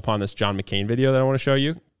to stumble upon this John McCain video that I want to show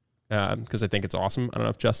you because I think it's awesome. I don't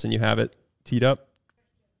know if, Justin, you have it teed up.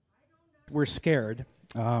 We're scared.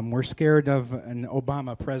 We're scared of an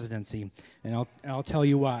Obama presidency, and I'll tell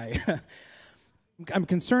you why. I'm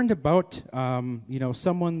concerned about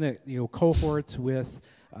someone that cohorts with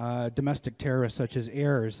domestic terrorists such as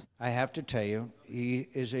Ayers. I have to tell you, he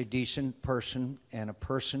is a decent person and a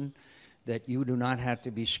person that you do not have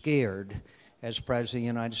to be scared as President of the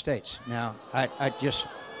United States. Now,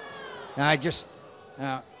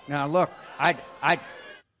 look.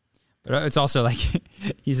 But it's also like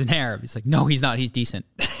he's an Arab. He's like, no, he's not. He's decent.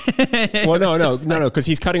 Well, no, because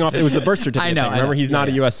he's cutting off. It was the birth certificate. I know. Remember, he's not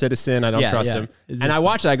a U.S. citizen. I don't trust him. And I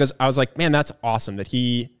watched it. I was like, man, that's awesome that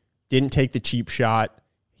he didn't take the cheap shot.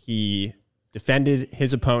 He defended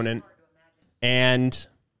his opponent, and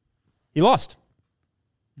he lost.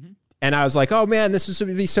 Mm-hmm. And I was like, oh man, this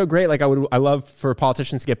would be so great. Like I love for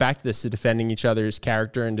politicians to get back to this, to defending each other's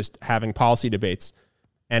character and just having policy debates.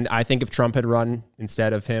 And I think if Trump had run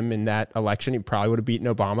instead of him in that election, he probably would have beaten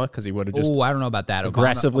Obama because he would have just. Oh, I don't know about that.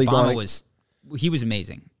 Aggressively he was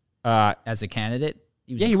amazing as a candidate.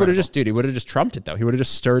 He would have just trumped it though. He would have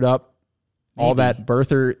just stirred up all that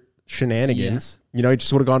birther shenanigans. Yeah. He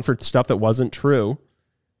just would have gone for stuff that wasn't true.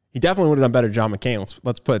 He definitely would have done better than John McCain.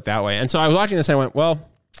 Let's put it that way. And so I was watching this and I went, well,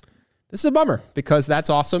 this is a bummer because that's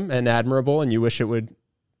awesome and admirable, and you wish it would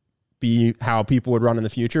be how people would run in the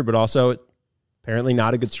future, but also apparently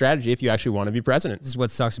not a good strategy if you actually want to be president. This is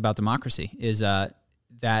what sucks about democracy is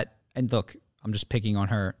that, and look, I'm just picking on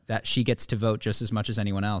her, that she gets to vote just as much as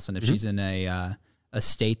anyone else. And if she's in a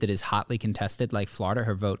state that is hotly contested like Florida,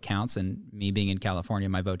 her vote counts. And me being in California,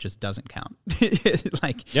 my vote just doesn't count.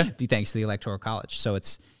 Thanks to the Electoral College. So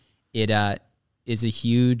it is a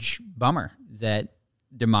huge bummer that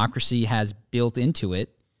democracy has built into it.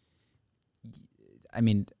 I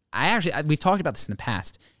mean, we've talked about this in the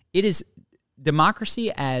past. It is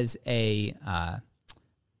democracy as a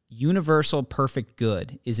universal perfect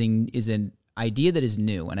good is an idea that is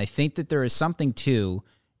new. And I think that there is something to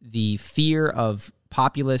the fear of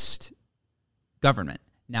populist government.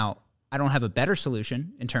 Now, I don't have a better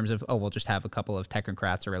solution in terms of, we'll just have a couple of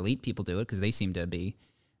technocrats or elite people do it because they seem to be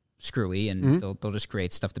screwy and they'll just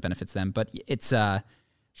create stuff that benefits them. But it's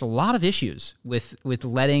there's a lot of issues with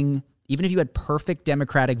letting, even if you had perfect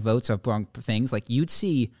democratic votes of things, like you'd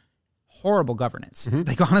see horrible governance.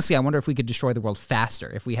 Like, honestly, I wonder if we could destroy the world faster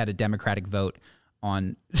if we had a democratic vote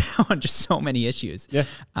on just so many issues. Yeah.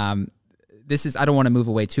 I don't want to move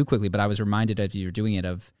away too quickly, but I was reminded of you doing it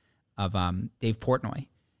of Dave Portnoy,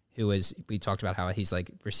 we talked about how he's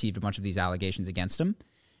like received a bunch of these allegations against him,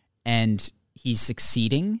 and he's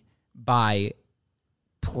succeeding by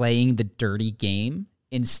playing the dirty game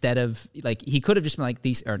instead of, like, he could have just been like,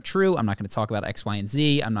 these aren't true, I'm not going to talk about X, Y, and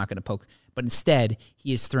Z, I'm not going to poke, but instead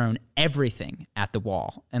he has thrown everything at the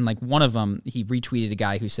wall. And like one of them, he retweeted a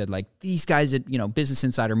guy who said like, these guys at, Business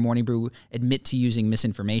Insider, Morning Brew admit to using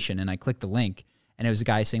misinformation. And I clicked the link and it was a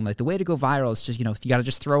guy saying like, the way to go viral is just, you got to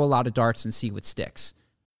just throw a lot of darts and see what sticks.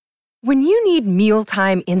 When you need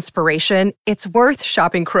mealtime inspiration, it's worth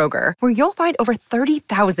shopping Kroger, where you'll find over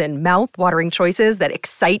 30,000 mouth-watering choices that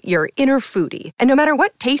excite your inner foodie. And no matter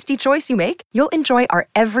what tasty choice you make, you'll enjoy our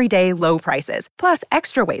everyday low prices, plus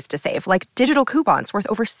extra ways to save, like digital coupons worth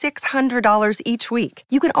over $600 each week.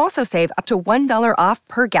 You can also save up to $1 off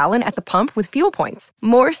per gallon at the pump with fuel points.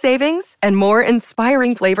 More savings and more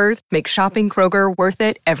inspiring flavors make shopping Kroger worth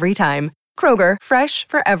it every time. Kroger, fresh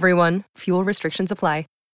for everyone. Fuel restrictions apply.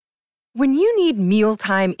 When you need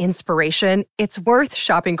mealtime inspiration, it's worth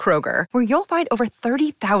shopping Kroger, where you'll find over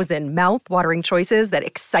 30,000 mouth-watering choices that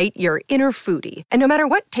excite your inner foodie. And no matter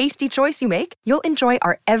what tasty choice you make, you'll enjoy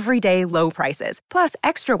our everyday low prices, plus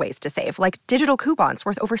extra ways to save, like digital coupons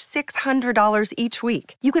worth over $600 each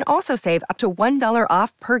week. You can also save up to $1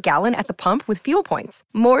 off per gallon at the pump with fuel points.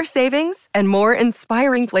 More savings and more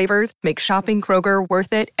inspiring flavors make shopping Kroger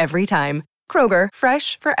worth it every time. Kroger,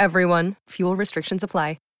 fresh for everyone. Fuel restrictions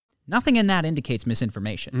apply. Nothing in that indicates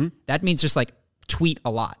misinformation. Mm-hmm. That means just like tweet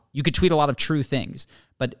a lot. You could tweet a lot of true things.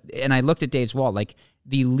 And I looked at Dave's wall, like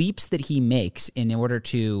the leaps that he makes in order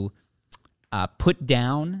to put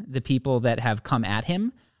down the people that have come at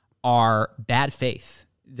him are bad faith.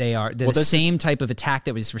 They're the same type of attack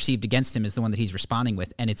that was received against him is the one that he's responding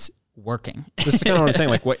with, and it's working. This is kind of what I'm saying.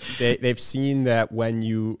 Like they've seen that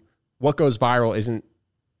what goes viral isn't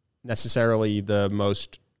necessarily the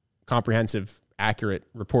most comprehensive, accurate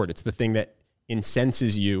report. It's the thing that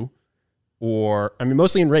incenses you,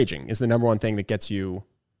 mostly enraging is the number one thing that gets you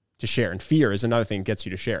to share. And fear is another thing that gets you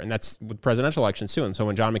to share. And that's with presidential elections too. And so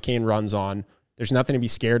when John McCain runs on, there's nothing to be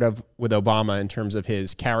scared of with Obama in terms of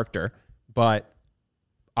his character, but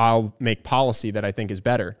I'll make policy that I think is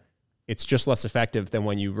better. It's just less effective than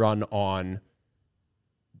when you run on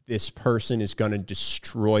this person is going to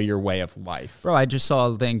destroy your way of life. Bro, I just saw a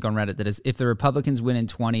link on Reddit that is, if the Republicans win in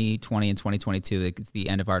 2020 and 2022, it's the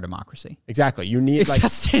end of our democracy. Exactly. You need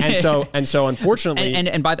and so unfortunately,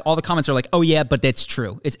 and by all the comments are like, oh yeah, but that's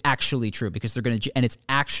true. It's actually true because they're going to, and it's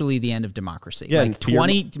actually the end of democracy. Yeah,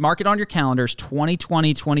 like mark it on your calendars.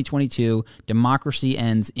 2020, 2022, democracy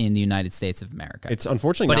ends in the United States of America. It's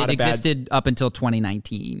unfortunately, but it existed up until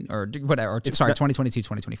 2019 or whatever. 2022,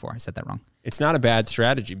 2024. I said that wrong. It's not a bad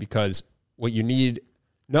strategy. Because what you need,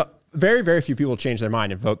 very, very few people change their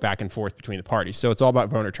mind and vote back and forth between the parties. So it's all about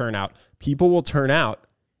voter turnout. People will turn out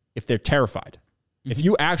if they're terrified. Mm-hmm. If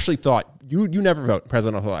you actually thought, you never vote in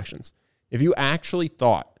presidential elections. If you actually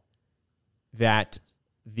thought that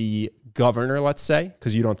the governor, let's say,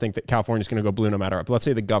 because you don't think that California's going to go blue no matter what, but let's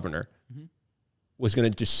say the governor was going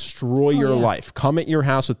to destroy your life, come at your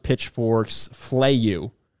house with pitchforks, flay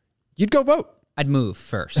you, you'd go vote. I'd move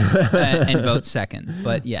first and vote second,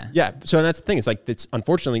 but yeah. Yeah, so that's the thing. It's like, it's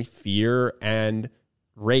unfortunately fear and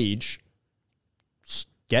rage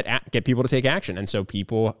get people to take action. And so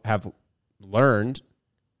people have learned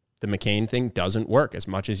the McCain thing doesn't work. As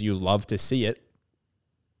much as you love to see it,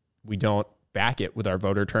 we don't back it with our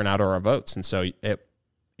voter turnout or our votes. And so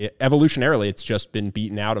evolutionarily, it's just been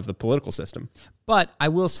beaten out of the political system. But I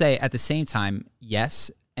will say at the same time, yes,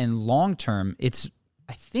 and long term, it's,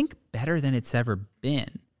 I think, better than it's ever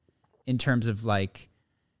been in terms of like,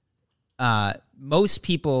 most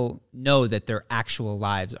people know that their actual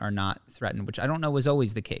lives are not threatened, which I don't know was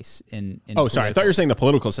always the case in sorry. I thought you were saying the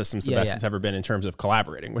political system's the best it's ever been in terms of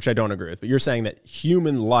collaborating, which I don't agree with. But you're saying that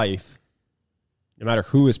human life, no matter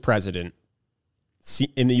who is president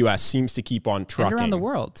in the U.S., seems to keep on trucking. And around the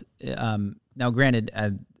world. Now, granted,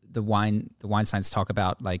 the Weinsteins talk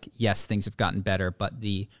about, like, yes, things have gotten better, but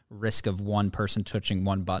the risk of one person touching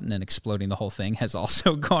one button and exploding the whole thing has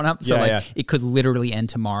also gone up. So it could literally end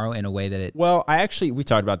tomorrow in a way that it... Well, we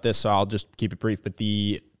talked about this, so I'll just keep it brief, but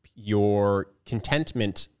your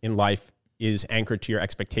contentment in life is anchored to your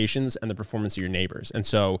expectations and the performance of your neighbors. And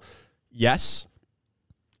so, yes,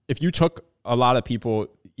 if you took a lot of people,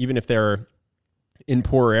 even if they're in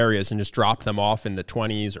poorer areas, and just dropped them off in the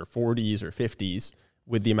 20s or 40s or 50s,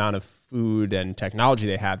 with the amount of food and technology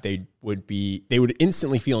they have, they would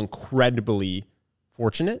instantly feel incredibly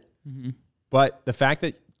fortunate. Mm-hmm. But the fact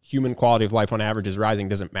that human quality of life on average is rising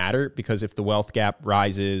doesn't matter, because if the wealth gap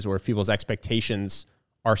rises or if people's expectations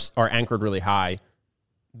are anchored really high,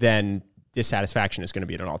 then dissatisfaction is going to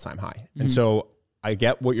be at an all-time high. Mm-hmm. And so I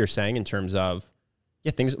get what you're saying in terms of,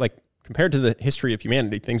 things like compared to the history of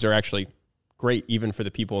humanity, things are actually great even for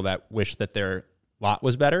the people that wish that their lot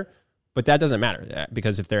was better. But that doesn't matter,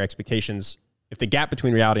 because if their expectations, if the gap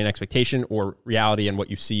between reality and expectation, or reality and what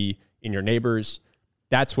you see in your neighbors,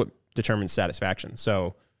 that's what determines satisfaction.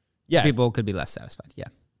 So, people could be less satisfied.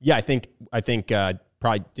 I think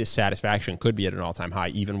probably dissatisfaction could be at an all-time high,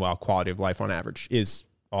 even while quality of life on average is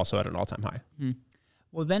also at an all-time high.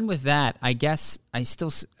 Well, then with that, I guess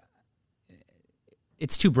it's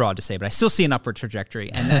too broad to say, but I still see an upward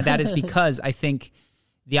trajectory. And that is because I think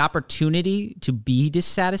the opportunity to be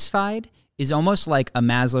dissatisfied is almost like a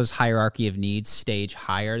Maslow's hierarchy of needs stage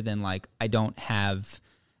higher than like, I don't have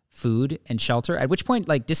food and shelter, at which point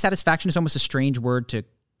like dissatisfaction is almost a strange word to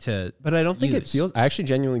but I don't think it feels, I actually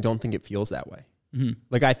genuinely don't think it feels that way. Mm-hmm.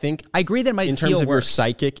 Like I think I agree that it might in terms feel of worse.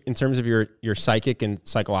 in terms of your psychic and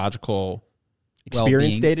psychological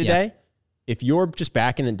experience day to day, if you're just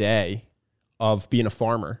back in the day of being a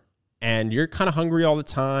farmer and you're kind of hungry all the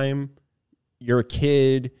time, you're a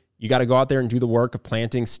kid, you got to go out there and do the work of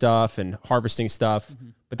planting stuff and harvesting stuff,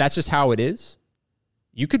 but that's just how it is.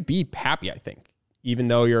 You could be happy, I think, even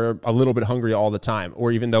though you're a little bit hungry all the time,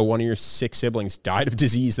 or even though one of your 6 siblings died of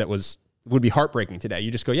disease that would be heartbreaking today.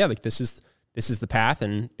 You just go, yeah, like this is the path,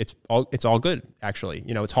 and it's all good, actually.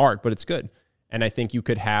 You know, it's hard, but it's good. And I think you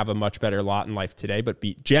could have a much better lot in life today, but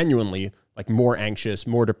be genuinely like more anxious,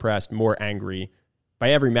 more depressed, more angry,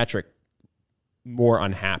 by every metric, more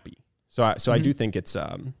unhappy. So I do think it's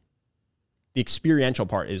the experiential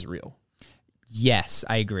part is real. Yes,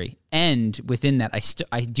 I agree. And within that,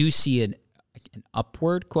 I do see an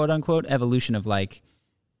upward, quote unquote, evolution of like,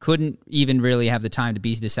 couldn't even really have the time to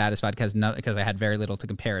be dissatisfied because I had very little to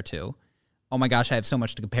compare it to. Oh my gosh, I have so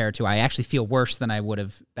much to compare it to. I actually feel worse than I would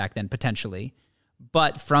have back then, potentially.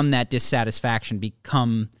 But from that dissatisfaction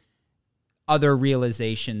become other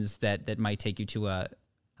realizations that might take you to a,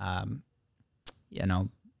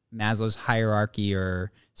 Maslow's hierarchy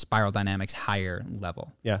or spiral dynamics higher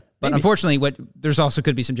level. Yeah. But unfortunately, there's also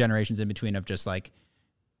could be some generations in between of just like,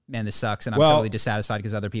 man, this sucks, and I'm totally dissatisfied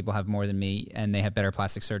because other people have more than me, and they have better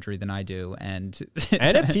plastic surgery than I do. And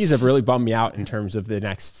NFTs have really bummed me out in terms of the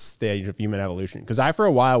next stage of human evolution, because I, for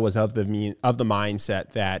a while, was of the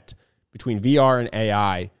mindset that between VR and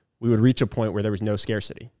AI, we would reach a point where there was no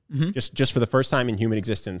scarcity. Mm-hmm. Just for the first time in human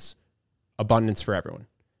existence, abundance for everyone.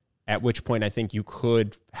 At which point, I think you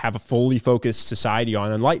could have a fully focused society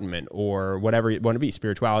on enlightenment or whatever you want to be,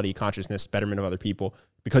 spirituality, consciousness, betterment of other people,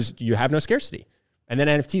 because you have no scarcity. And then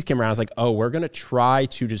NFTs came around. I was like, oh, we're going to try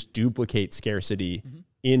to just duplicate scarcity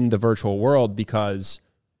in the virtual world because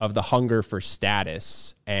of the hunger for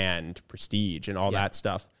status and prestige and all that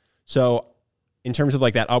stuff. So in terms of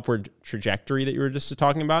like that upward trajectory that you were just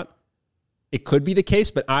talking about, it could be the case,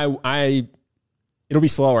 but it'll be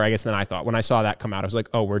slower, I guess, than I thought. When I saw that come out, I was like,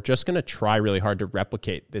 oh, we're just going to try really hard to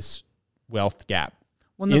replicate this wealth gap.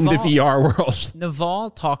 In the VR world.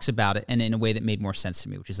 Naval talks about it and in a way that made more sense to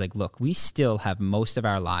me, which is like, look, we still have most of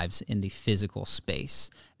our lives in the physical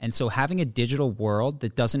space. And so having a digital world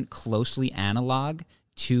that doesn't closely analog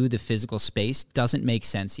to the physical space doesn't make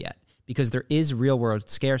sense yet, because there is real world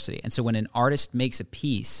scarcity. And so when an artist makes a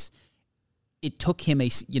piece, it took him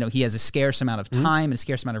he has a scarce amount of time and a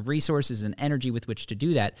scarce amount of resources and energy with which to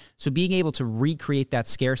do that. So being able to recreate that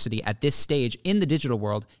scarcity at this stage in the digital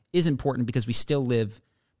world is important, because we still live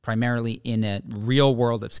primarily in a real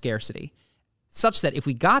world of scarcity, such that if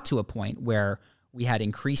we got to a point where we had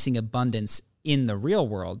increasing abundance in the real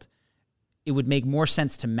world, it would make more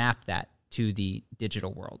sense to map that to the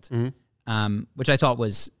digital world, which I thought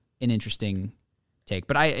was an interesting take.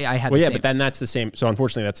 But I had but then that's the same. So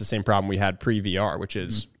unfortunately, that's the same problem we had pre-VR, which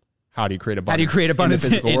is how do you create abundance? How do you create abundance in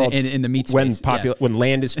the physical world in the meat space? When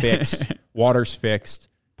land is fixed, water's fixed,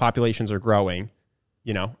 populations are growing,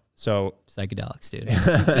 So psychedelics, dude.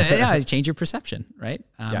 Yeah, change your perception, right?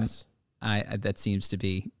 Yes. That seems to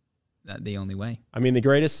be the only way. I mean, the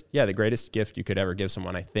greatest gift you could ever give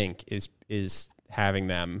someone, I think, is having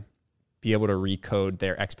them be able to recode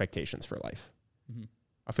their expectations for life. Mm-hmm.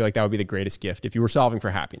 I feel like that would be the greatest gift if you were solving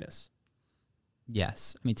for happiness.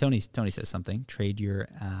 Yes. I mean, Tony says something. Trade your,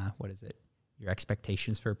 your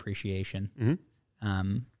expectations for appreciation.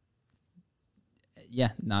 Mm-hmm.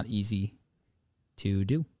 Not easy to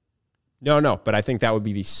do. No, but I think that would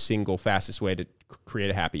be the single fastest way to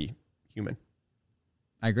create a happy human.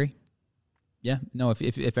 I agree. Yeah. No,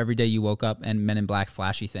 if every day you woke up and Men in Black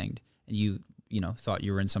flashy thinged, and you thought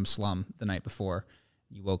you were in some slum the night before,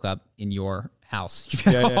 you woke up in your house.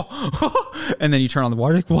 And then you turn on the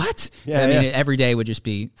water, like, what? Yeah, every day would just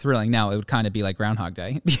be thrilling. Now, it would kind of be like Groundhog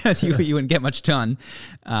Day, because you wouldn't get much done.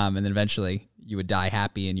 And then eventually you would die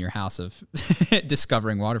happy in your house of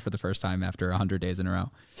discovering water for the first time after 100 days in a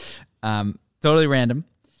row. Totally random.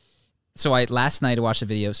 So last night I watched a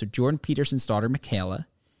video. So Jordan Peterson's daughter, Michaela,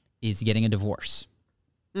 is getting a divorce.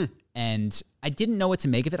 And I didn't know what to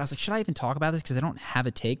make of it. I was like, should I even talk about this? Because I don't have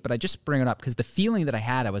a take, but I just bring it up because the feeling that I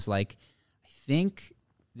had, I was like, I think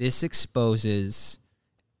this exposes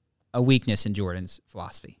a weakness in Jordan's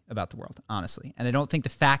philosophy about the world, honestly. And I don't think the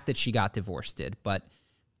fact that she got divorced did, but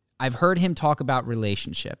I've heard him talk about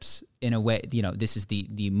relationships in a way, this is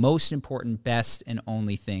the most important, best, and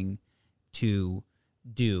only thing to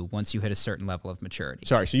do once you hit a certain level of maturity.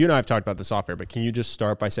 Sorry, so you and I have talked about this off air, but can you just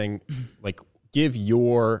start by saying, give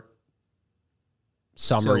your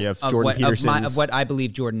summary of Jordan Peterson's of what I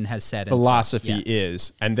believe Jordan has said philosophy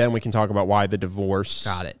is, and then we can talk about why the divorce.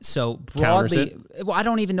 Got it. So broadly, well, I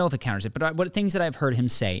don't even know if it counters it, but what things that I've heard him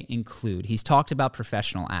say include he's talked about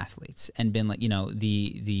professional athletes and been like,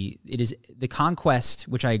 it is the conquest,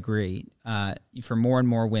 which I agree, for more and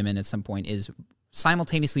more women at some point is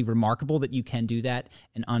simultaneously remarkable that you can do that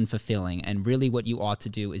and unfulfilling. And really what you ought to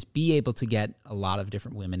do is be able to get a lot of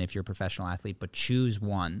different women if you're a professional athlete, but choose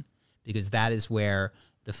one, because that is where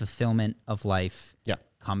the fulfillment of life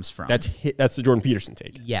comes from. That's the Jordan Peterson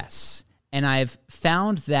take. Yes. And I've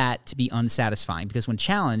found that to be unsatisfying because when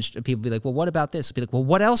challenged, people be like, well, what about this? Be like, well,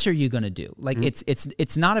 what else are you going to do? Like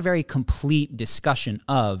it's not a very complete discussion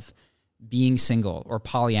of being single or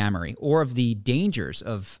polyamory or of the dangers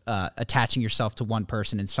of attaching yourself to one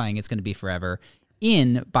person and saying it's going to be forever.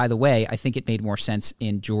 By the way, I think it made more sense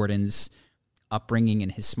in Jordan's upbringing in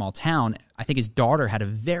his small town. I think his daughter had a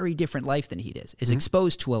very different life than he is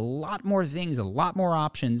exposed to a lot more things, a lot more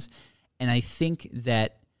options. And I think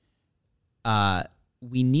that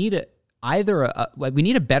we need a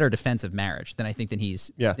better defensive marriage than I think than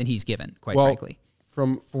he's given, quite frankly.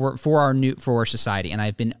 For our society. And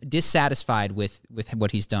I've been dissatisfied with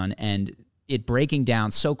what he's done and it breaking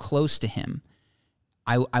down so close to him.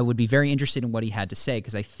 I would be very interested in what he had to say,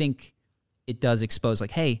 because I think it does expose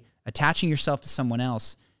like, hey, attaching yourself to someone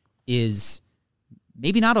else is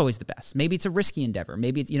maybe not always the best. Maybe it's a risky endeavor.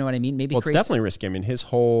 Maybe it's, you know what I mean? Maybe it's definitely risky. I mean, his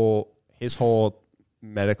whole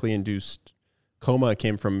medically induced coma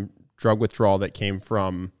came from drug withdrawal that came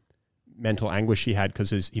from mental anguish he had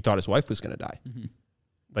because he thought his wife was going to die. Mm-hmm.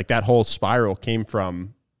 Like that whole spiral came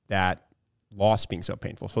from that loss being so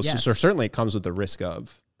painful. So certainly it comes with the risk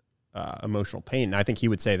of emotional pain. And I think he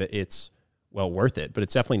would say that it's well worth it, but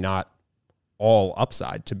it's definitely not all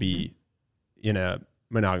upside to be in a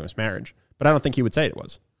monogamous marriage. But I don't think he would say it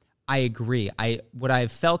was. I agree. What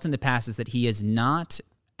I've felt in the past is that he has not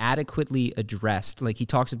adequately addressed, like he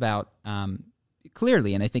talks about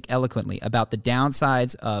clearly and I think eloquently about the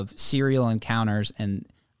downsides of serial encounters and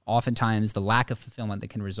oftentimes the lack of fulfillment that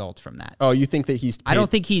can result from that. Oh, you think that I don't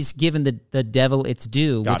think he's given the devil its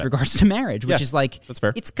due with regards to marriage, which is like, that's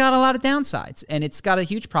fair. It's got a lot of downsides and it's got a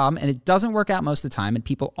huge problem and it doesn't work out most of the time. And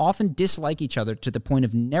people often dislike each other to the point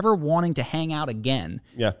of never wanting to hang out again,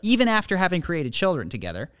 even after having created children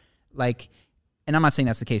together. Like, and I'm not saying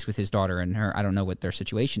that's the case with his daughter and her. I don't know what their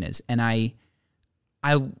situation is. And I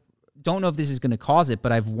don't know if this is going to cause it,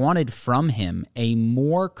 but I've wanted from him a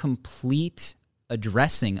more complete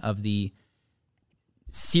addressing of the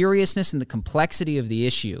seriousness and the complexity of the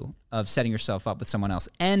issue of setting yourself up with someone else,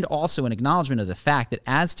 and also an acknowledgement of the fact that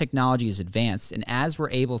as technology is advanced and as we're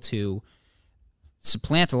able to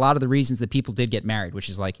supplant a lot of the reasons that people did get married, which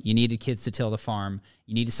is like you needed kids to till the farm,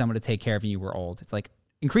 you needed someone to take care of you were old. It's like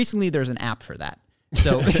increasingly there's an app for that.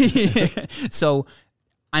 So, so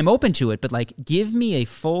I'm open to it, but like give me a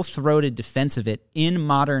full-throated defense of it in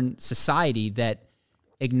modern society that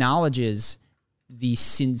acknowledges the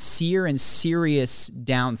sincere and serious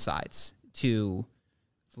downsides to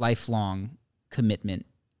lifelong commitment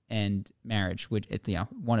and marriage, which,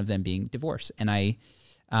 one of them being divorce. And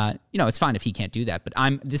it's fine if he can't do that, but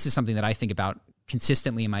this is something that I think about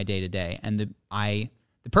consistently in my day to day. And the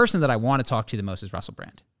person that I want to talk to the most is Russell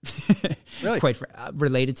Brand. Really? Quite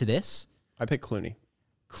related to this. I pick Clooney.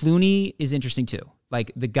 Clooney is interesting too.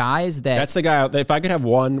 Like the guys that's the guy. If I could have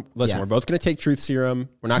one, listen, we're both going to take truth serum.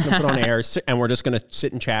 We're not going to put on air and we're just going to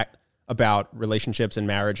sit and chat about relationships and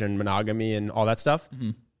marriage and monogamy and all that stuff.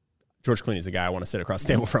 Mm-hmm. George Clooney is the guy I want to sit across the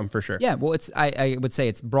table from for sure. Yeah. Well, I would say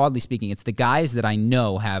it's broadly speaking, it's the guys that I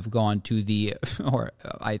know have gone to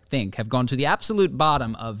I think have gone to the absolute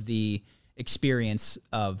bottom of the experience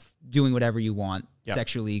of doing whatever you want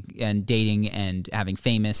sexually and dating and having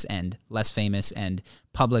famous and less famous and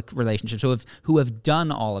public relationships who have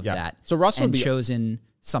done all of that. So Russell and chosen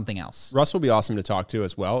something else. Russell would be awesome to talk to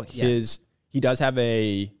as well. He does have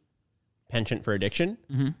a penchant for addiction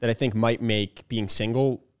that I think might make being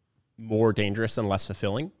single more dangerous and less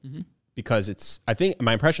fulfilling because I think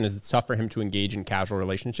my impression is it's tough for him to engage in casual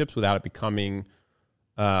relationships without it becoming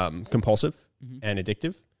compulsive and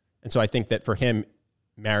addictive. And so I think that for him,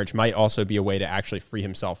 marriage might also be a way to actually free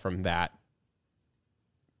himself from that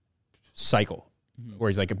cycle where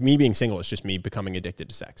he's like, me being single is just me becoming addicted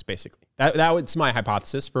to sex, basically. That's my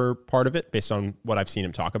hypothesis for part of it, based on what I've seen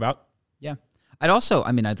him talk about. Yeah.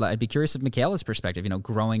 I'd be curious of Michaela's perspective,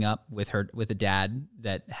 growing up with a dad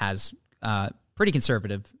that has pretty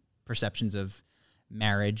conservative perceptions of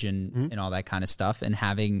marriage and all that kind of stuff, and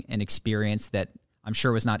having an experience that I'm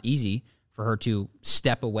sure was not easy for her to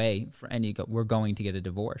step away we're going to get a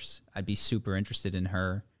divorce. I'd be super interested in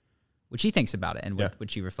what she thinks about it and what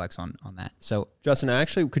she reflects on that. So, Justin,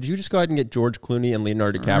 actually, could you just go ahead and get George Clooney and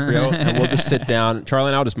Leonardo DiCaprio, and we'll just sit down. Charlie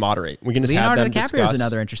and I'll just moderate. We can just Leonardo have them DiCaprio discuss. Is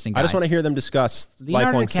another interesting guy. I just want to hear them discuss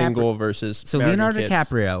lifelong single versus So Leonardo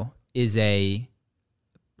DiCaprio is a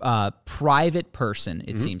private person,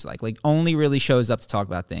 it seems like only really shows up to talk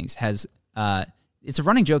about things. It's a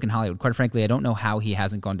running joke in Hollywood. Quite frankly, I don't know how he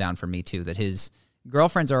hasn't gone down for Me Too, that his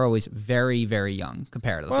girlfriends are always very, very young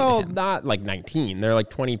comparatively to him. Not like 19. They're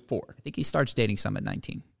like 24. I think he starts dating some at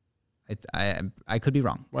 19. I could be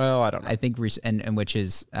wrong. Well, I don't know. I think, and which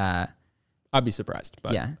is... I'd be surprised.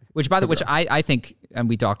 But yeah. Which, by the way, I think, and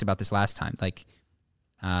we talked about this last time,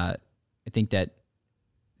 I think that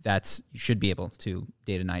you should be able to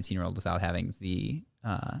date a 19-year-old without having the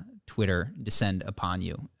Twitter descend upon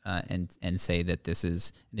you and say that this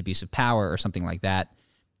is an abuse of power or something like that.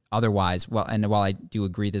 Otherwise, while I do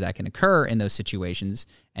agree that can occur in those situations,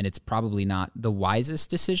 and it's probably not the wisest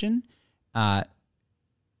decision,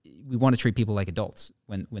 we want to treat people like adults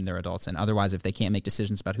when they're adults. And otherwise, if they can't make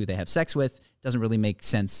decisions about who they have sex with, it doesn't really make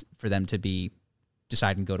sense for them to be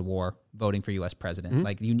deciding to go to war, voting for U.S. president.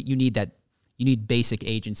 Mm-hmm. You need that. You need basic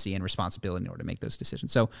agency and responsibility in order to make those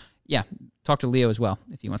decisions. So, yeah, talk to Leo as well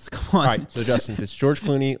if he wants to come on. All right, so Justin, it's George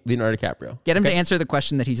Clooney, Leonardo DiCaprio. Get him to answer the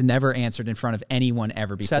question that he's never answered in front of anyone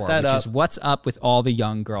ever before, Set that which up. Is what's up with all the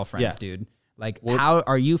young girlfriends, dude? How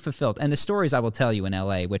are you fulfilled? And the stories I will tell you in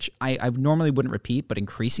LA, which I normally wouldn't repeat, but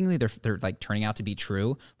increasingly they're turning out to be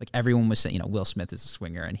true. Everyone was saying, Will Smith is a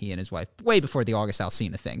swinger, and he and his wife, way before the August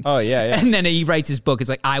Alsina thing. Oh, yeah. And then he writes his book.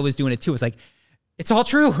 It's I was doing it too. It's it's all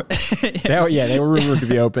true. They were rumored to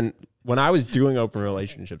be open. When I was doing open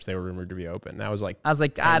relationships, they were rumored to be open. That was I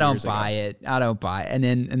don't buy it. I don't buy it.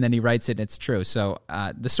 And then he writes it and it's true. So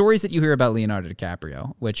the stories that you hear about Leonardo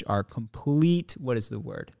DiCaprio, which are complete, what is the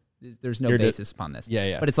word? There's no basis upon this.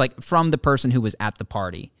 Yeah. But it's from the person who was at the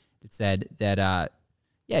party. It said that,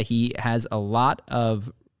 he has a lot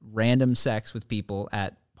of random sex with people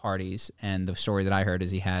at parties. And the story that I heard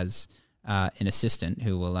is he has an assistant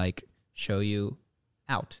who will show you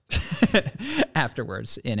out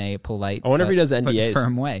afterwards in a polite, I wonder if he does NDAs.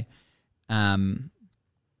 Firm way. I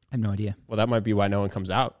have no idea. Well, that might be why no one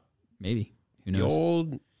comes out. Maybe. Who knows?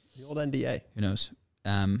 The old NDA. Who knows?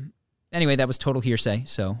 Anyway, that was total hearsay.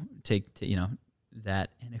 So take that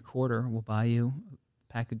and a quarter will buy you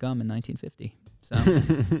a pack of gum in 1950.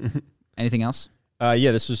 So anything else?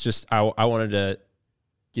 This was just I wanted to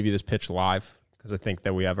give you this pitch live because I think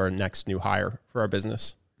that we have our next new hire for our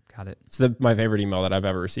business. Got it. It's my favorite email that I've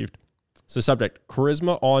ever received. So subject,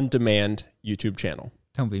 Charisma On Demand YouTube channel.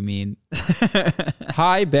 Don't be mean.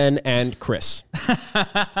 Hi, Ben and Chris.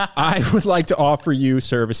 I would like to offer you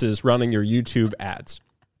services running your YouTube ads.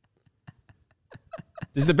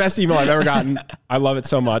 This is the best email I've ever gotten. I love it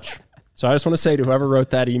so much. So I just want to say to whoever wrote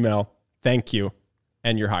that email, thank you,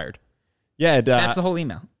 and you're hired. Yeah. That's the whole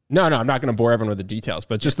email. No, I'm not going to bore everyone with the details,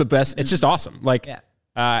 but just the best. It's just awesome.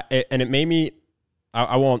 And it made me,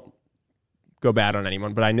 I won't go bad on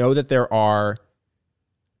anyone, but I know that there are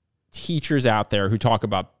teachers out there who talk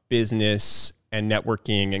about business and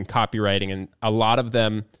networking and copywriting, and a lot of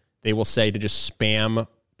them, they will say to just spam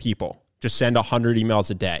people, just send 100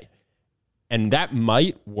 emails a day. And that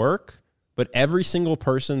might work, but every single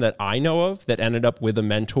person that I know of that ended up with a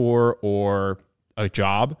mentor or a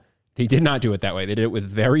job, they did not do it that way. They did it with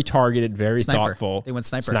very targeted, very thoughtful. They went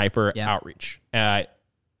sniper outreach.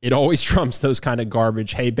 It always trumps those kind of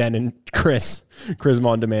garbage, hey, Ben and Chris, Charisma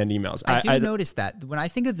On Demand emails. I notice that. When I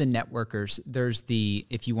think of the networkers, there's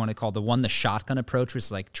if you want to call the shotgun approach,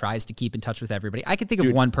 which tries to keep in touch with everybody. I can think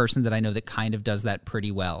of one person that I know that kind of does that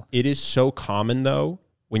pretty well. It is so common, though,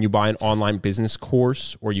 when you buy an online business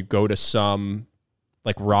course or you go to some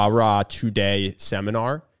rah-rah 2-day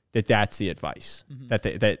seminar, that's the advice.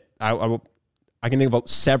 Mm-hmm. I can think about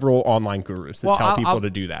several online gurus that tell people to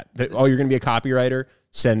do that. You're going to be a copywriter?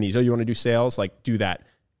 Send these. Oh, you want to do sales? Do that.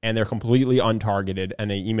 And they're completely untargeted, and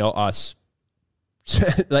they email us.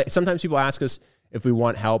 Sometimes people ask us if we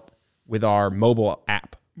want help with our mobile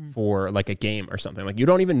app for a game or something. You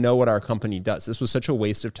don't even know what our company does. This was such a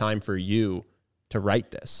waste of time for you to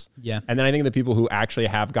write this. Yeah. And then I think the people who actually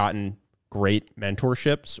have gotten great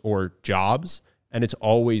mentorships or jobs, and it's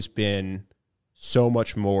always been so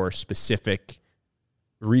much more specific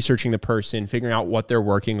researching the person, figuring out what they're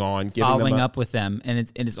working on, following up with them, and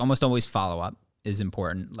it's almost always follow up is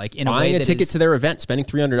important. Like in buying a way a ticket to their event, spending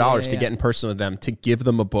 $300 to get in person with them, to give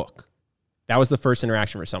them a book. That was the first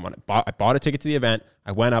interaction for someone. I bought a ticket to the event.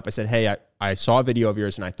 I went up. I said, hey, I saw a video of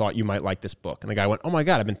yours and I thought you might like this book. And the guy went, oh my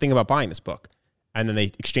God, I've been thinking about buying this book. And then they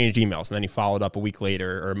exchanged emails, and then he followed up a week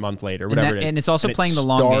later or a month later, whatever it is. And it's also playing the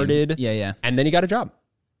long game. Yeah. And then he got a job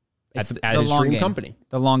at his dream company.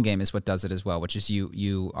 The long game is what does it as well, which is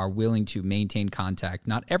you are willing to maintain contact,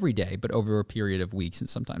 not every day, but over a period of weeks and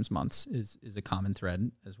sometimes months is a common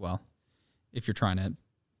thread as well. If you're trying to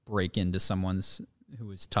break into someone's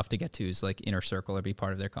who is tough to get to, is like inner circle or be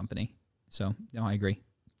part of their company. So, no, I agree.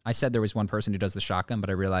 I said there was one person who does the shotgun, but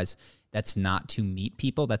I realized that's not to meet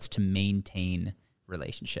people. That's to maintain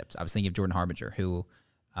relationships. I was thinking of Jordan Harbinger, who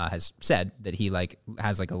has said that he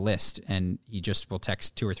has a list, and he just will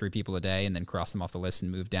text 2 or 3 people a day and then cross them off the list and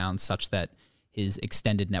move down, such that his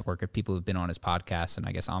extended network of people who've been on his podcast, and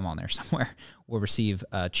I guess I'm on there somewhere, will receive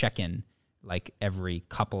a check-in like every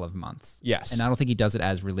couple of months. Yes. And I don't think he does it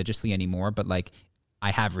as religiously anymore, but like I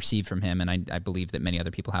have received from him, and I believe that many other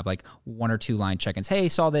people have, like 1 or 2 line check-ins. Hey,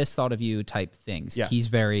 saw this, thought of you type things. Yeah. He's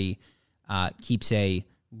very, keeps a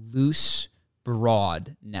loose,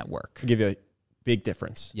 broad network. I'll give you a big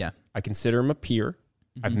difference. Yeah. I consider him a peer.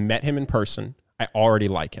 Mm-hmm. I've met him in person. I already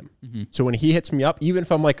like him. Mm-hmm. So when he hits me up, even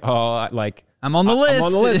if I'm like, I'm on the list. I'm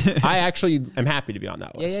on the list. I actually am happy to be on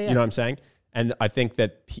that list. Yeah. You know what I'm saying? And I think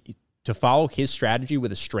that to follow his strategy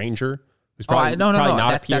with a stranger who's probably, not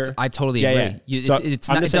a peer. I totally agree. Yeah. It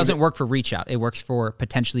doesn't work for reach out. It works for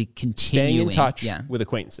potentially continuing. Staying in touch with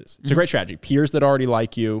acquaintances. It's a great strategy. Peers that already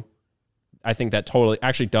like you, I think that totally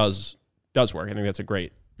actually does work. I think that's a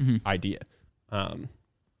great idea.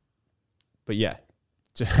 But yeah,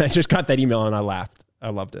 I just got that email and I laughed. I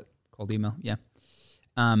loved it. Cold email, yeah.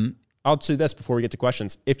 I'll do this before we get to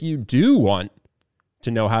questions. If you do want to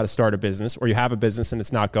know how to start a business, or you have a business and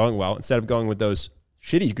it's not going well, instead of going with those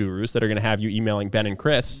shitty gurus that are going to have you emailing Ben and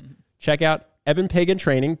Chris, check out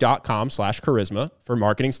evanpagantraining.com/charisma for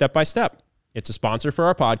marketing step-by-step. It's a sponsor for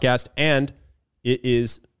our podcast, and it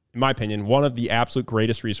is, in my opinion, one of the absolute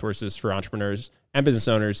greatest resources for entrepreneurs and business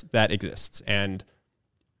owners that exists, and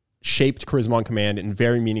shaped Charisma on Command in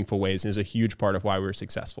very meaningful ways, and is a huge part of why we're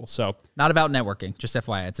successful. So, not about networking, just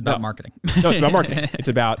FYI. It's about marketing. No, it's about marketing. But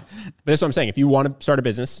that's what I'm saying. If you want to start a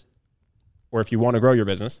business, or if you want to grow your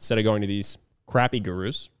business, instead of going to these crappy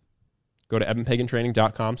gurus, go to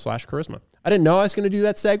evanpagantraining.com/charisma. I didn't know I was going to do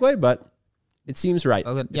that segue, but it seems right.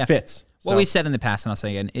 It fits. What we said in the past, and I'll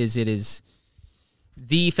say again, is it is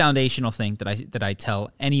the foundational thing that I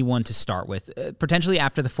tell anyone to start with, potentially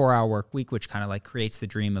after the 4-hour work week, which kind of like creates the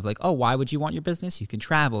dream of like, oh, why would you want your business? You can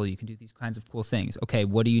travel, you can do these kinds of cool things. Okay,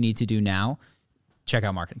 what do you need to do now? Check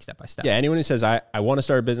out marketing step by step. Yeah, anyone who says I want to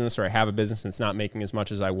start a business, or I have a business and it's not making as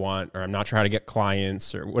much as I want, or I'm not sure how to get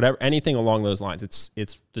clients, or whatever, anything along those lines, it's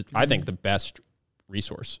I think the best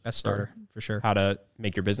resource, best starter for sure. How to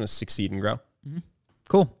make your business succeed and grow. Mm-hmm.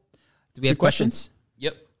 Cool. Do we have questions?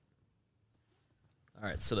 Yep. All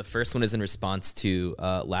right, so the first one is in response to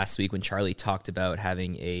last week when Charlie talked about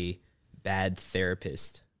having a bad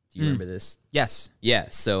therapist. Do you remember this? Yes. Yeah,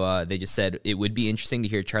 so they just said it would be interesting to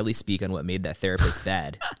hear Charlie speak on what made that therapist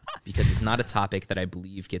bad, because it's not a topic that I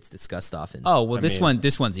believe gets discussed often. Oh, well, this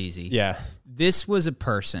one's easy. Yeah. This was a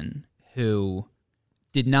person who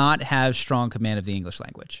did not have strong command of the English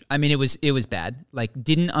language. I mean, it was bad. Like,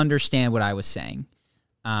 didn't understand what I was saying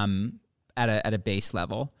at a base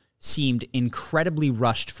level. Seemed incredibly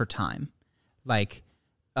rushed for time, like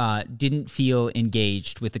didn't feel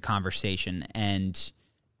engaged with the conversation, and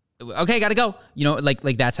okay, gotta go,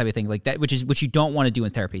 like that type of thing, like that, which you don't want to do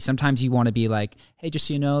in therapy. Sometimes you want to be like, hey, just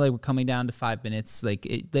so you know, like we're coming down to 5 minutes, like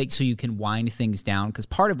so you can wind things down, because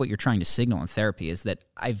part of what you're trying to signal in therapy is that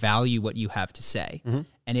I value what you have to say,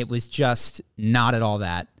 and it was just not at all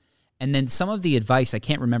that. And then some of the advice I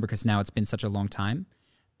can't remember because now it's been such a long time.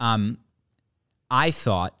 I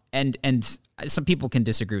thought, and some people can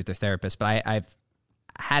disagree with their therapist, but I've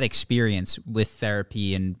had experience with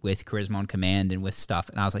therapy and with Charisma on Command and with stuff,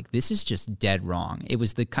 and I was like, this is just dead wrong. It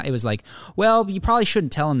was like, well, you probably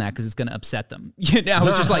shouldn't tell them that because it's going to upset them. I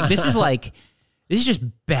was just like, this is just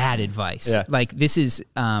bad advice. Yeah. Like this is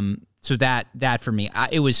so that for me,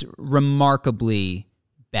 it was remarkably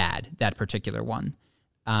bad, that particular one.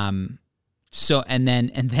 So and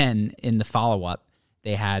then in the follow up,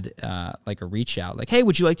 they had like a reach out, like, hey,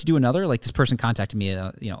 would you like to do another? Like this person contacted me,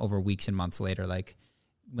 over weeks and months later, like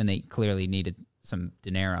when they clearly needed some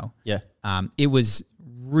dinero. Yeah. It was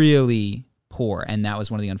really poor, and that was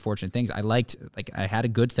one of the unfortunate things. I had a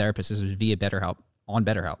good therapist. This was via BetterHelp, on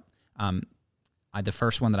BetterHelp. the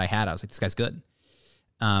first one that I had, I was like, this guy's good.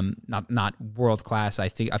 Not world class. I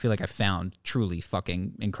feel like I found truly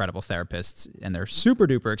fucking incredible therapists, and they're super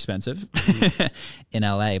duper expensive in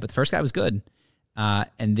LA. But the first guy was good,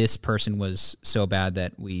 and this person was so bad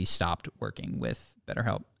that we stopped working with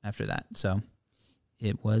BetterHelp after that. So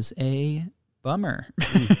it was a bummer.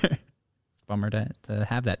 Bummer to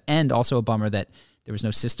have that, and also a bummer that there was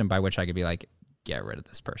no system by which I could be like, get rid of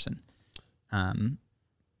this person. Okay.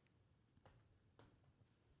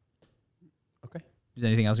 Is there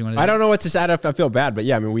anything else you want to do? I don't know what to say. I feel bad, but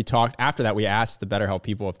yeah, I mean, we talked after that. We asked the BetterHelp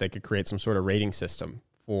people if they could create some sort of rating system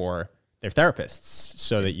for their therapists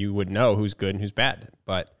so that you would know who's good and who's bad.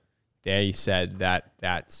 But they said that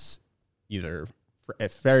that's either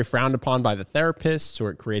it's very frowned upon by the therapists,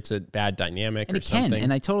 or it creates a bad dynamic, and or something.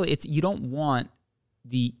 And you don't want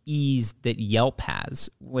the ease that Yelp has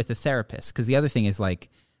with a therapist, because the other thing is like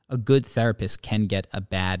a good therapist can get a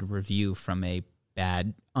bad review from a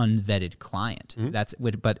bad unvetted client.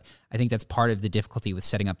 But I think that's part of the difficulty with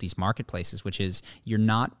setting up these marketplaces, which is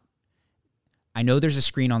I know there's a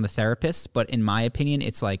screen on the therapist, but in my opinion,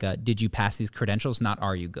 it's like did you pass these credentials, not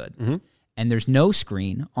are you good? Mm-hmm. And there's no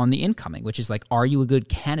screen on the incoming, which is like, are you a good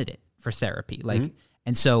candidate for therapy? Like,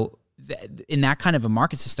 and so in that kind of a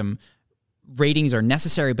market system, ratings are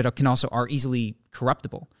necessary, but it can also are easily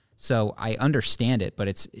corruptible. So I understand it, but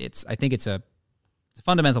I think it's a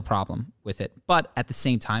fundamental problem with it. But at the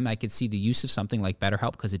same time, I could see the use of something like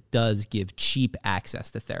BetterHelp, because it does give cheap access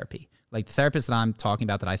to therapy. Like the therapists that I'm talking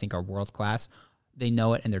about that I think are world class, they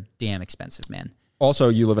know it, and they're damn expensive, man. Also,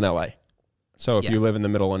 you live in LA. So if you live in the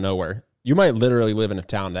middle of nowhere, you might literally live in a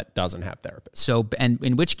town that doesn't have therapists. So, and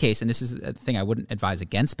in which case, and this is a thing I wouldn't advise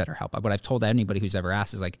against BetterHelp, what I've told anybody who's ever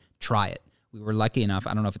asked is like, try it. We were lucky enough,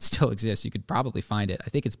 I don't know if it still exists, you could probably find it. I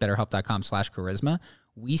think it's betterhelp.com/charisma.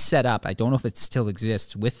 We set up, I don't know if it still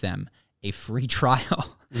exists with them, a free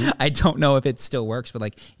trial. I don't know if it still works, but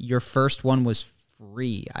like your first one was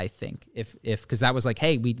free, I think. Because that was like,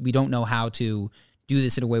 hey, we don't know how to do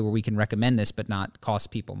this in a way where we can recommend this but not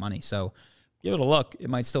cost people money. So give it a look. It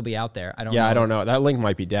might still be out there. I don't know. That link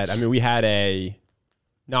might be dead. I mean, we had a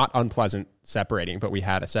not unpleasant separating, but we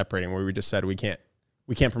had a separating where we just said we can't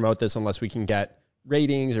promote this unless we can get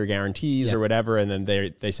ratings or guarantees or whatever. And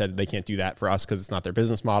then they said they can't do that for us because it's not their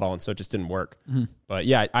business model. And so it just didn't work. Mm-hmm. But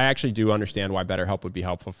yeah, I actually do understand why BetterHelp would be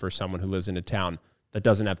helpful for someone who lives in a town that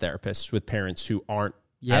doesn't have therapists, with parents who aren't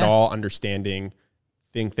at all understanding,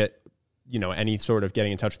 think that, you know, any sort of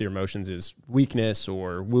getting in touch with your emotions is weakness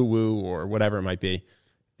or woo-woo or whatever it might be.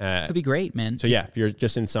 Could be great, man. So yeah, if you're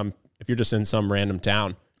just in some random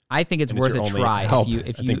town, I think it's worth a try. Help,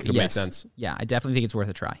 I think it could make sense. Yeah, I definitely think it's worth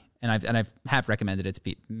a try. And I've have recommended it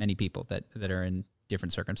to many people that are in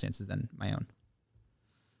different circumstances than my own.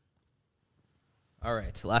 All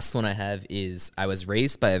right, last one I have is I was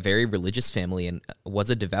raised by a very religious family and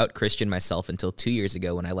was a devout Christian myself until 2 years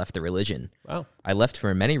ago when I left the religion. Wow. I left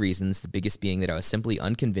for many reasons, the biggest being that I was simply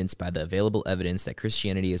unconvinced by the available evidence that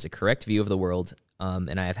Christianity is a correct view of the world,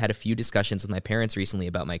 and I have had a few discussions with my parents recently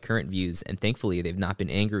about my current views, and thankfully they've not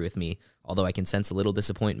been angry with me, although I can sense a little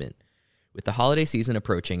disappointment. With the holiday season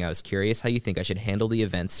approaching, I was curious how you think I should handle the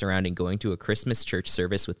events surrounding going to a Christmas church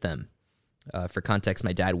service with them. For context,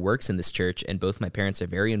 my dad works in this church, and both my parents are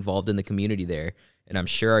very involved in the community there, and I'm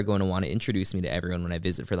sure are going to want to introduce me to everyone when I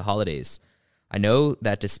visit for the holidays. I know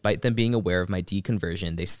that despite them being aware of my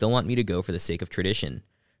deconversion, they still want me to go for the sake of tradition.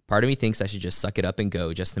 Part of me thinks I should just suck it up and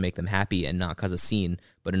go just to make them happy and not cause a scene,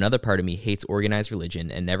 but another part of me hates organized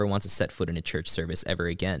religion and never wants to set foot in a church service ever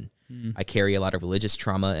again. I carry a lot of religious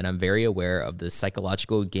trauma, and I'm very aware of the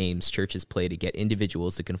psychological games churches play to get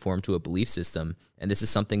individuals to conform to a belief system, and this is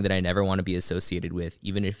something that I never want to be associated with,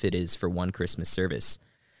 even if it is for one Christmas service.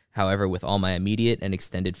 However, with all my immediate and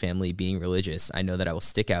extended family being religious, I know that I will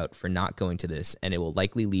stick out for not going to this, and it will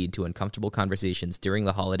likely lead to uncomfortable conversations during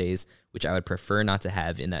the holidays, which I would prefer not to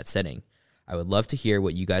have in that setting. I would love to hear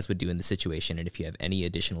what you guys would do in the situation, and if you have any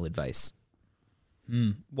additional advice.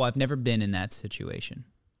 Well, I've never been in that situation.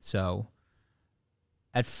 So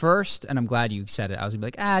at first, and I'm glad you said it, I was gonna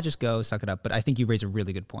be like, just go, suck it up. But I think you raise a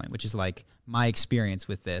really good point, which is like my experience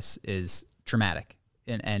with this is traumatic.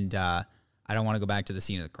 And I don't want to go back to the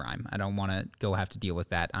scene of the crime. I don't want to go have to deal with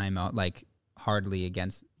that. I'm like hardly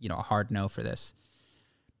against, a hard no for this.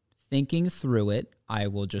 Thinking through it, I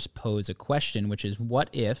will just pose a question, which is, what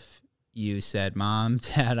if you said, Mom,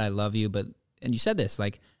 Dad, I love you, and you said this,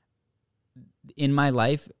 like, in my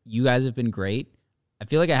life, you guys have been great. I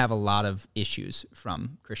feel like I have a lot of issues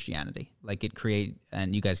from Christianity. Like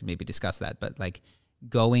and you guys can maybe discuss that, but like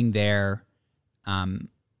going there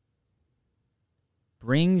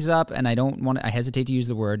brings up, and I hesitate to use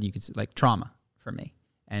the word, you could like trauma for me.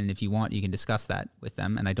 And if you want, you can discuss that with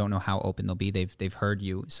them. And I don't know how open they'll be. They've heard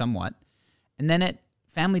you somewhat. And then at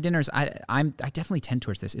family dinners, I definitely tend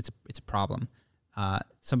towards this. It's a problem.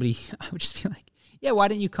 Somebody, I would just be like, yeah, why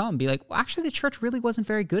didn't you come? Be like, well, actually, the church really wasn't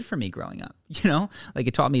very good for me growing up. You know, like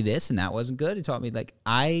it taught me this and that wasn't good. It taught me like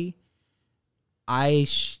I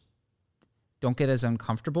don't get as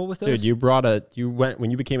uncomfortable with those. Dude,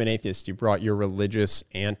 when you became an atheist, you brought your religious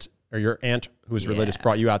aunt, or your aunt who was religious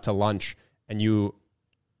brought you out to lunch, and you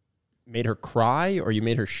made her cry, or you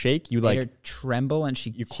made her shake. You made her tremble, and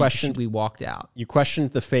we walked out. You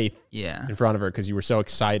questioned the faith in front of her because you were so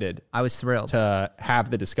excited. I was thrilled to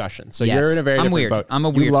have the discussion. So you're in a very different boat. I'm a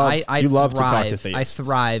weird. You love to talk to theists. I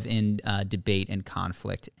thrive in debate and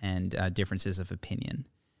conflict and differences of opinion.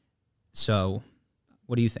 So,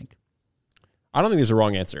 what do you think? I don't think there's a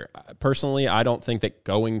wrong answer. Personally, I don't think that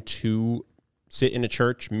going to sit in a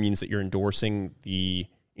church means that you're endorsing the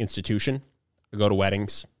institution. I go to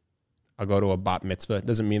weddings. I'll go to a bat mitzvah. It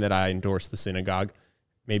doesn't mean that I endorse the synagogue.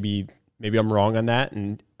 Maybe I'm wrong on that,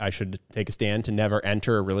 and I should take a stand to never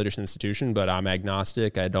enter a religious institution, but I'm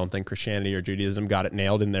agnostic. I don't think Christianity or Judaism got it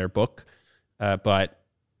nailed in their book. But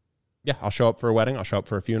yeah, I'll show up for a wedding. I'll show up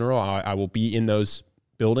for a funeral. I will be in those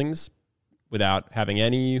buildings without having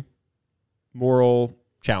any moral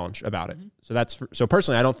challenge about it. Mm-hmm. So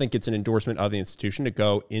personally, I don't think it's an endorsement of the institution to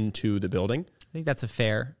go into the building. I think that's a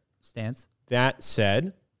fair stance. That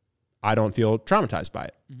said, I don't feel traumatized by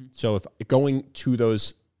it. Mm-hmm. So if going to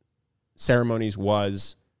those ceremonies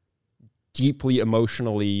was deeply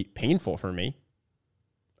emotionally painful for me,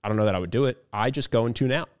 I don't know that I would do it. I just go and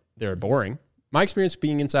tune out. They're boring. My experience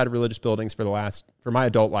being inside of religious buildings for my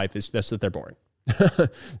adult life is just that they're boring.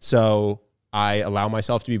 So I allow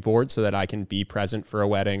myself to be bored so that I can be present for a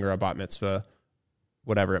wedding or a bat mitzvah,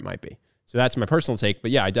 whatever it might be. So that's my personal take.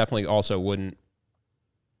 But yeah, I definitely also wouldn't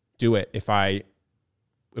do it if it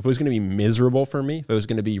was going to be miserable for me, if it was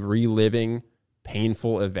going to be reliving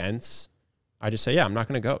painful events. I just say, yeah, I'm not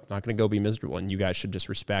going to go. I'm not going to go be miserable. And you guys should just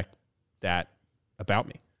respect that about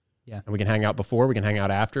me. Yeah. And we can hang out before, we can hang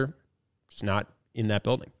out after, just not in that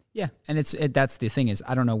building. Yeah. And that's the thing is,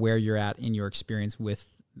 I don't know where you're at in your experience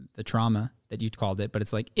with the trauma that you called it, but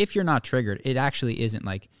it's like, if you're not triggered, it actually isn't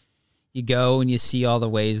like you go and you see all the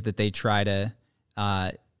ways that they try to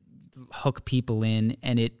hook people in,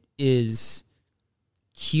 and it is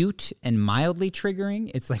cute and mildly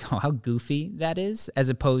triggering. It's like, oh, how goofy that is, as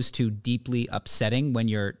opposed to deeply upsetting when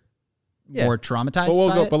you're more traumatized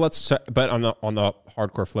by it. But on the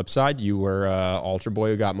hardcore flip side, you were altar boy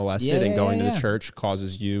who got molested, and going to the church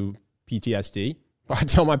causes you PTSD. I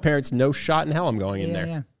tell my parents, no shot in hell I'm going in there.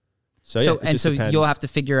 Yeah. So you'll have to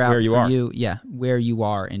figure out where you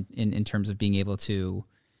are in terms of being able to.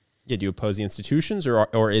 Yeah, do you oppose the institutions,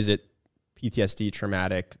 or is it PTSD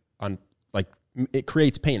traumatic? It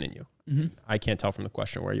creates pain in you. Mm-hmm. I can't tell from the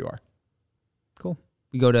question where you are. Cool.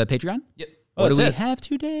 We go to Patreon? Yep. What do we have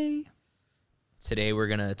today? Today we're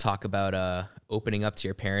going to talk about opening up to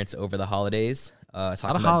your parents over the holidays. A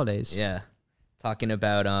lot of holidays. Yeah. Talking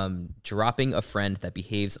about dropping a friend that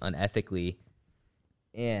behaves unethically.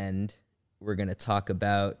 And we're going to talk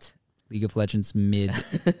about League of Legends mid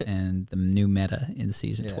and the new meta in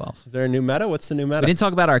season 12. Is there a new meta? What's the new meta? We didn't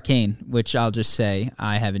talk about Arcane, which I'll just say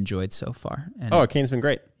I have enjoyed so far. And Arcane's been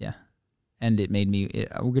great. Yeah. And it made me,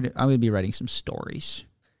 I'm going to be writing some stories.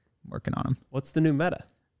 I'm working on them. What's the new meta?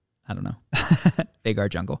 I don't know. Vagar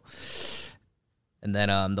Jungle. And then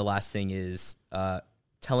the last thing is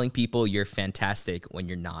telling people you're fantastic when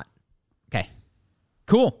you're not. Okay.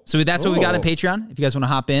 Cool. So that's what we got on Patreon. If you guys want to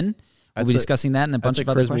hop in, we'll be discussing that and a bunch of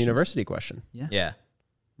other questions. That's a Charisma University question. Yeah.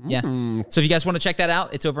 Yeah. So if you guys want to check that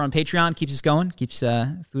out, it's over on Patreon. Keeps us going. Keeps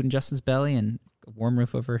food in Justin's belly and a warm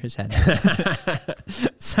roof over his head.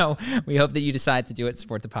 So we hope that you decide to do it.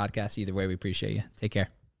 Support the podcast. Either way, we appreciate you. Take care.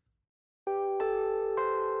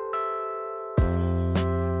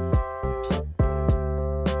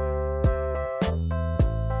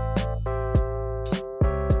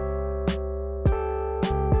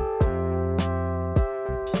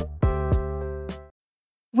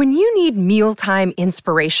 When you need mealtime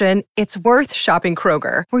inspiration, it's worth shopping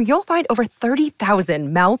Kroger, where you'll find over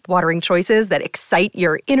 30,000 mouth-watering choices that excite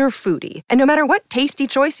your inner foodie. And no matter what tasty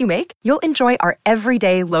choice you make, you'll enjoy our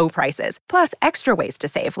everyday low prices, plus extra ways to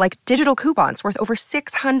save, like digital coupons worth over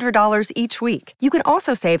 $600 each week. You can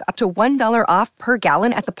also save up to $1 off per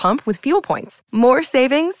gallon at the pump with fuel points. More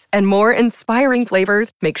savings and more inspiring flavors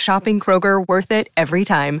make shopping Kroger worth it every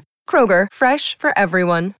time. Kroger, fresh for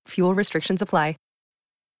everyone. Fuel restrictions apply.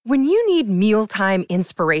 When you need mealtime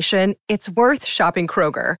inspiration, it's worth shopping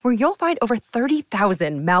Kroger, where you'll find over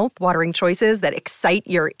 30,000 mouth-watering choices that excite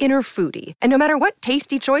your inner foodie. And no matter what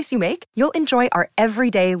tasty choice you make, you'll enjoy our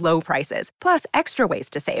everyday low prices, plus extra ways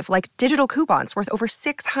to save, like digital coupons worth over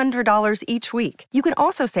 $600 each week. You can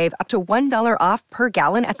also save up to $1 off per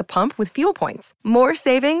gallon at the pump with fuel points. More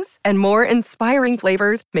savings and more inspiring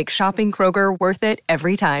flavors make shopping Kroger worth it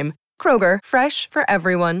every time. Kroger, fresh for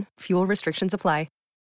everyone. Fuel restrictions apply.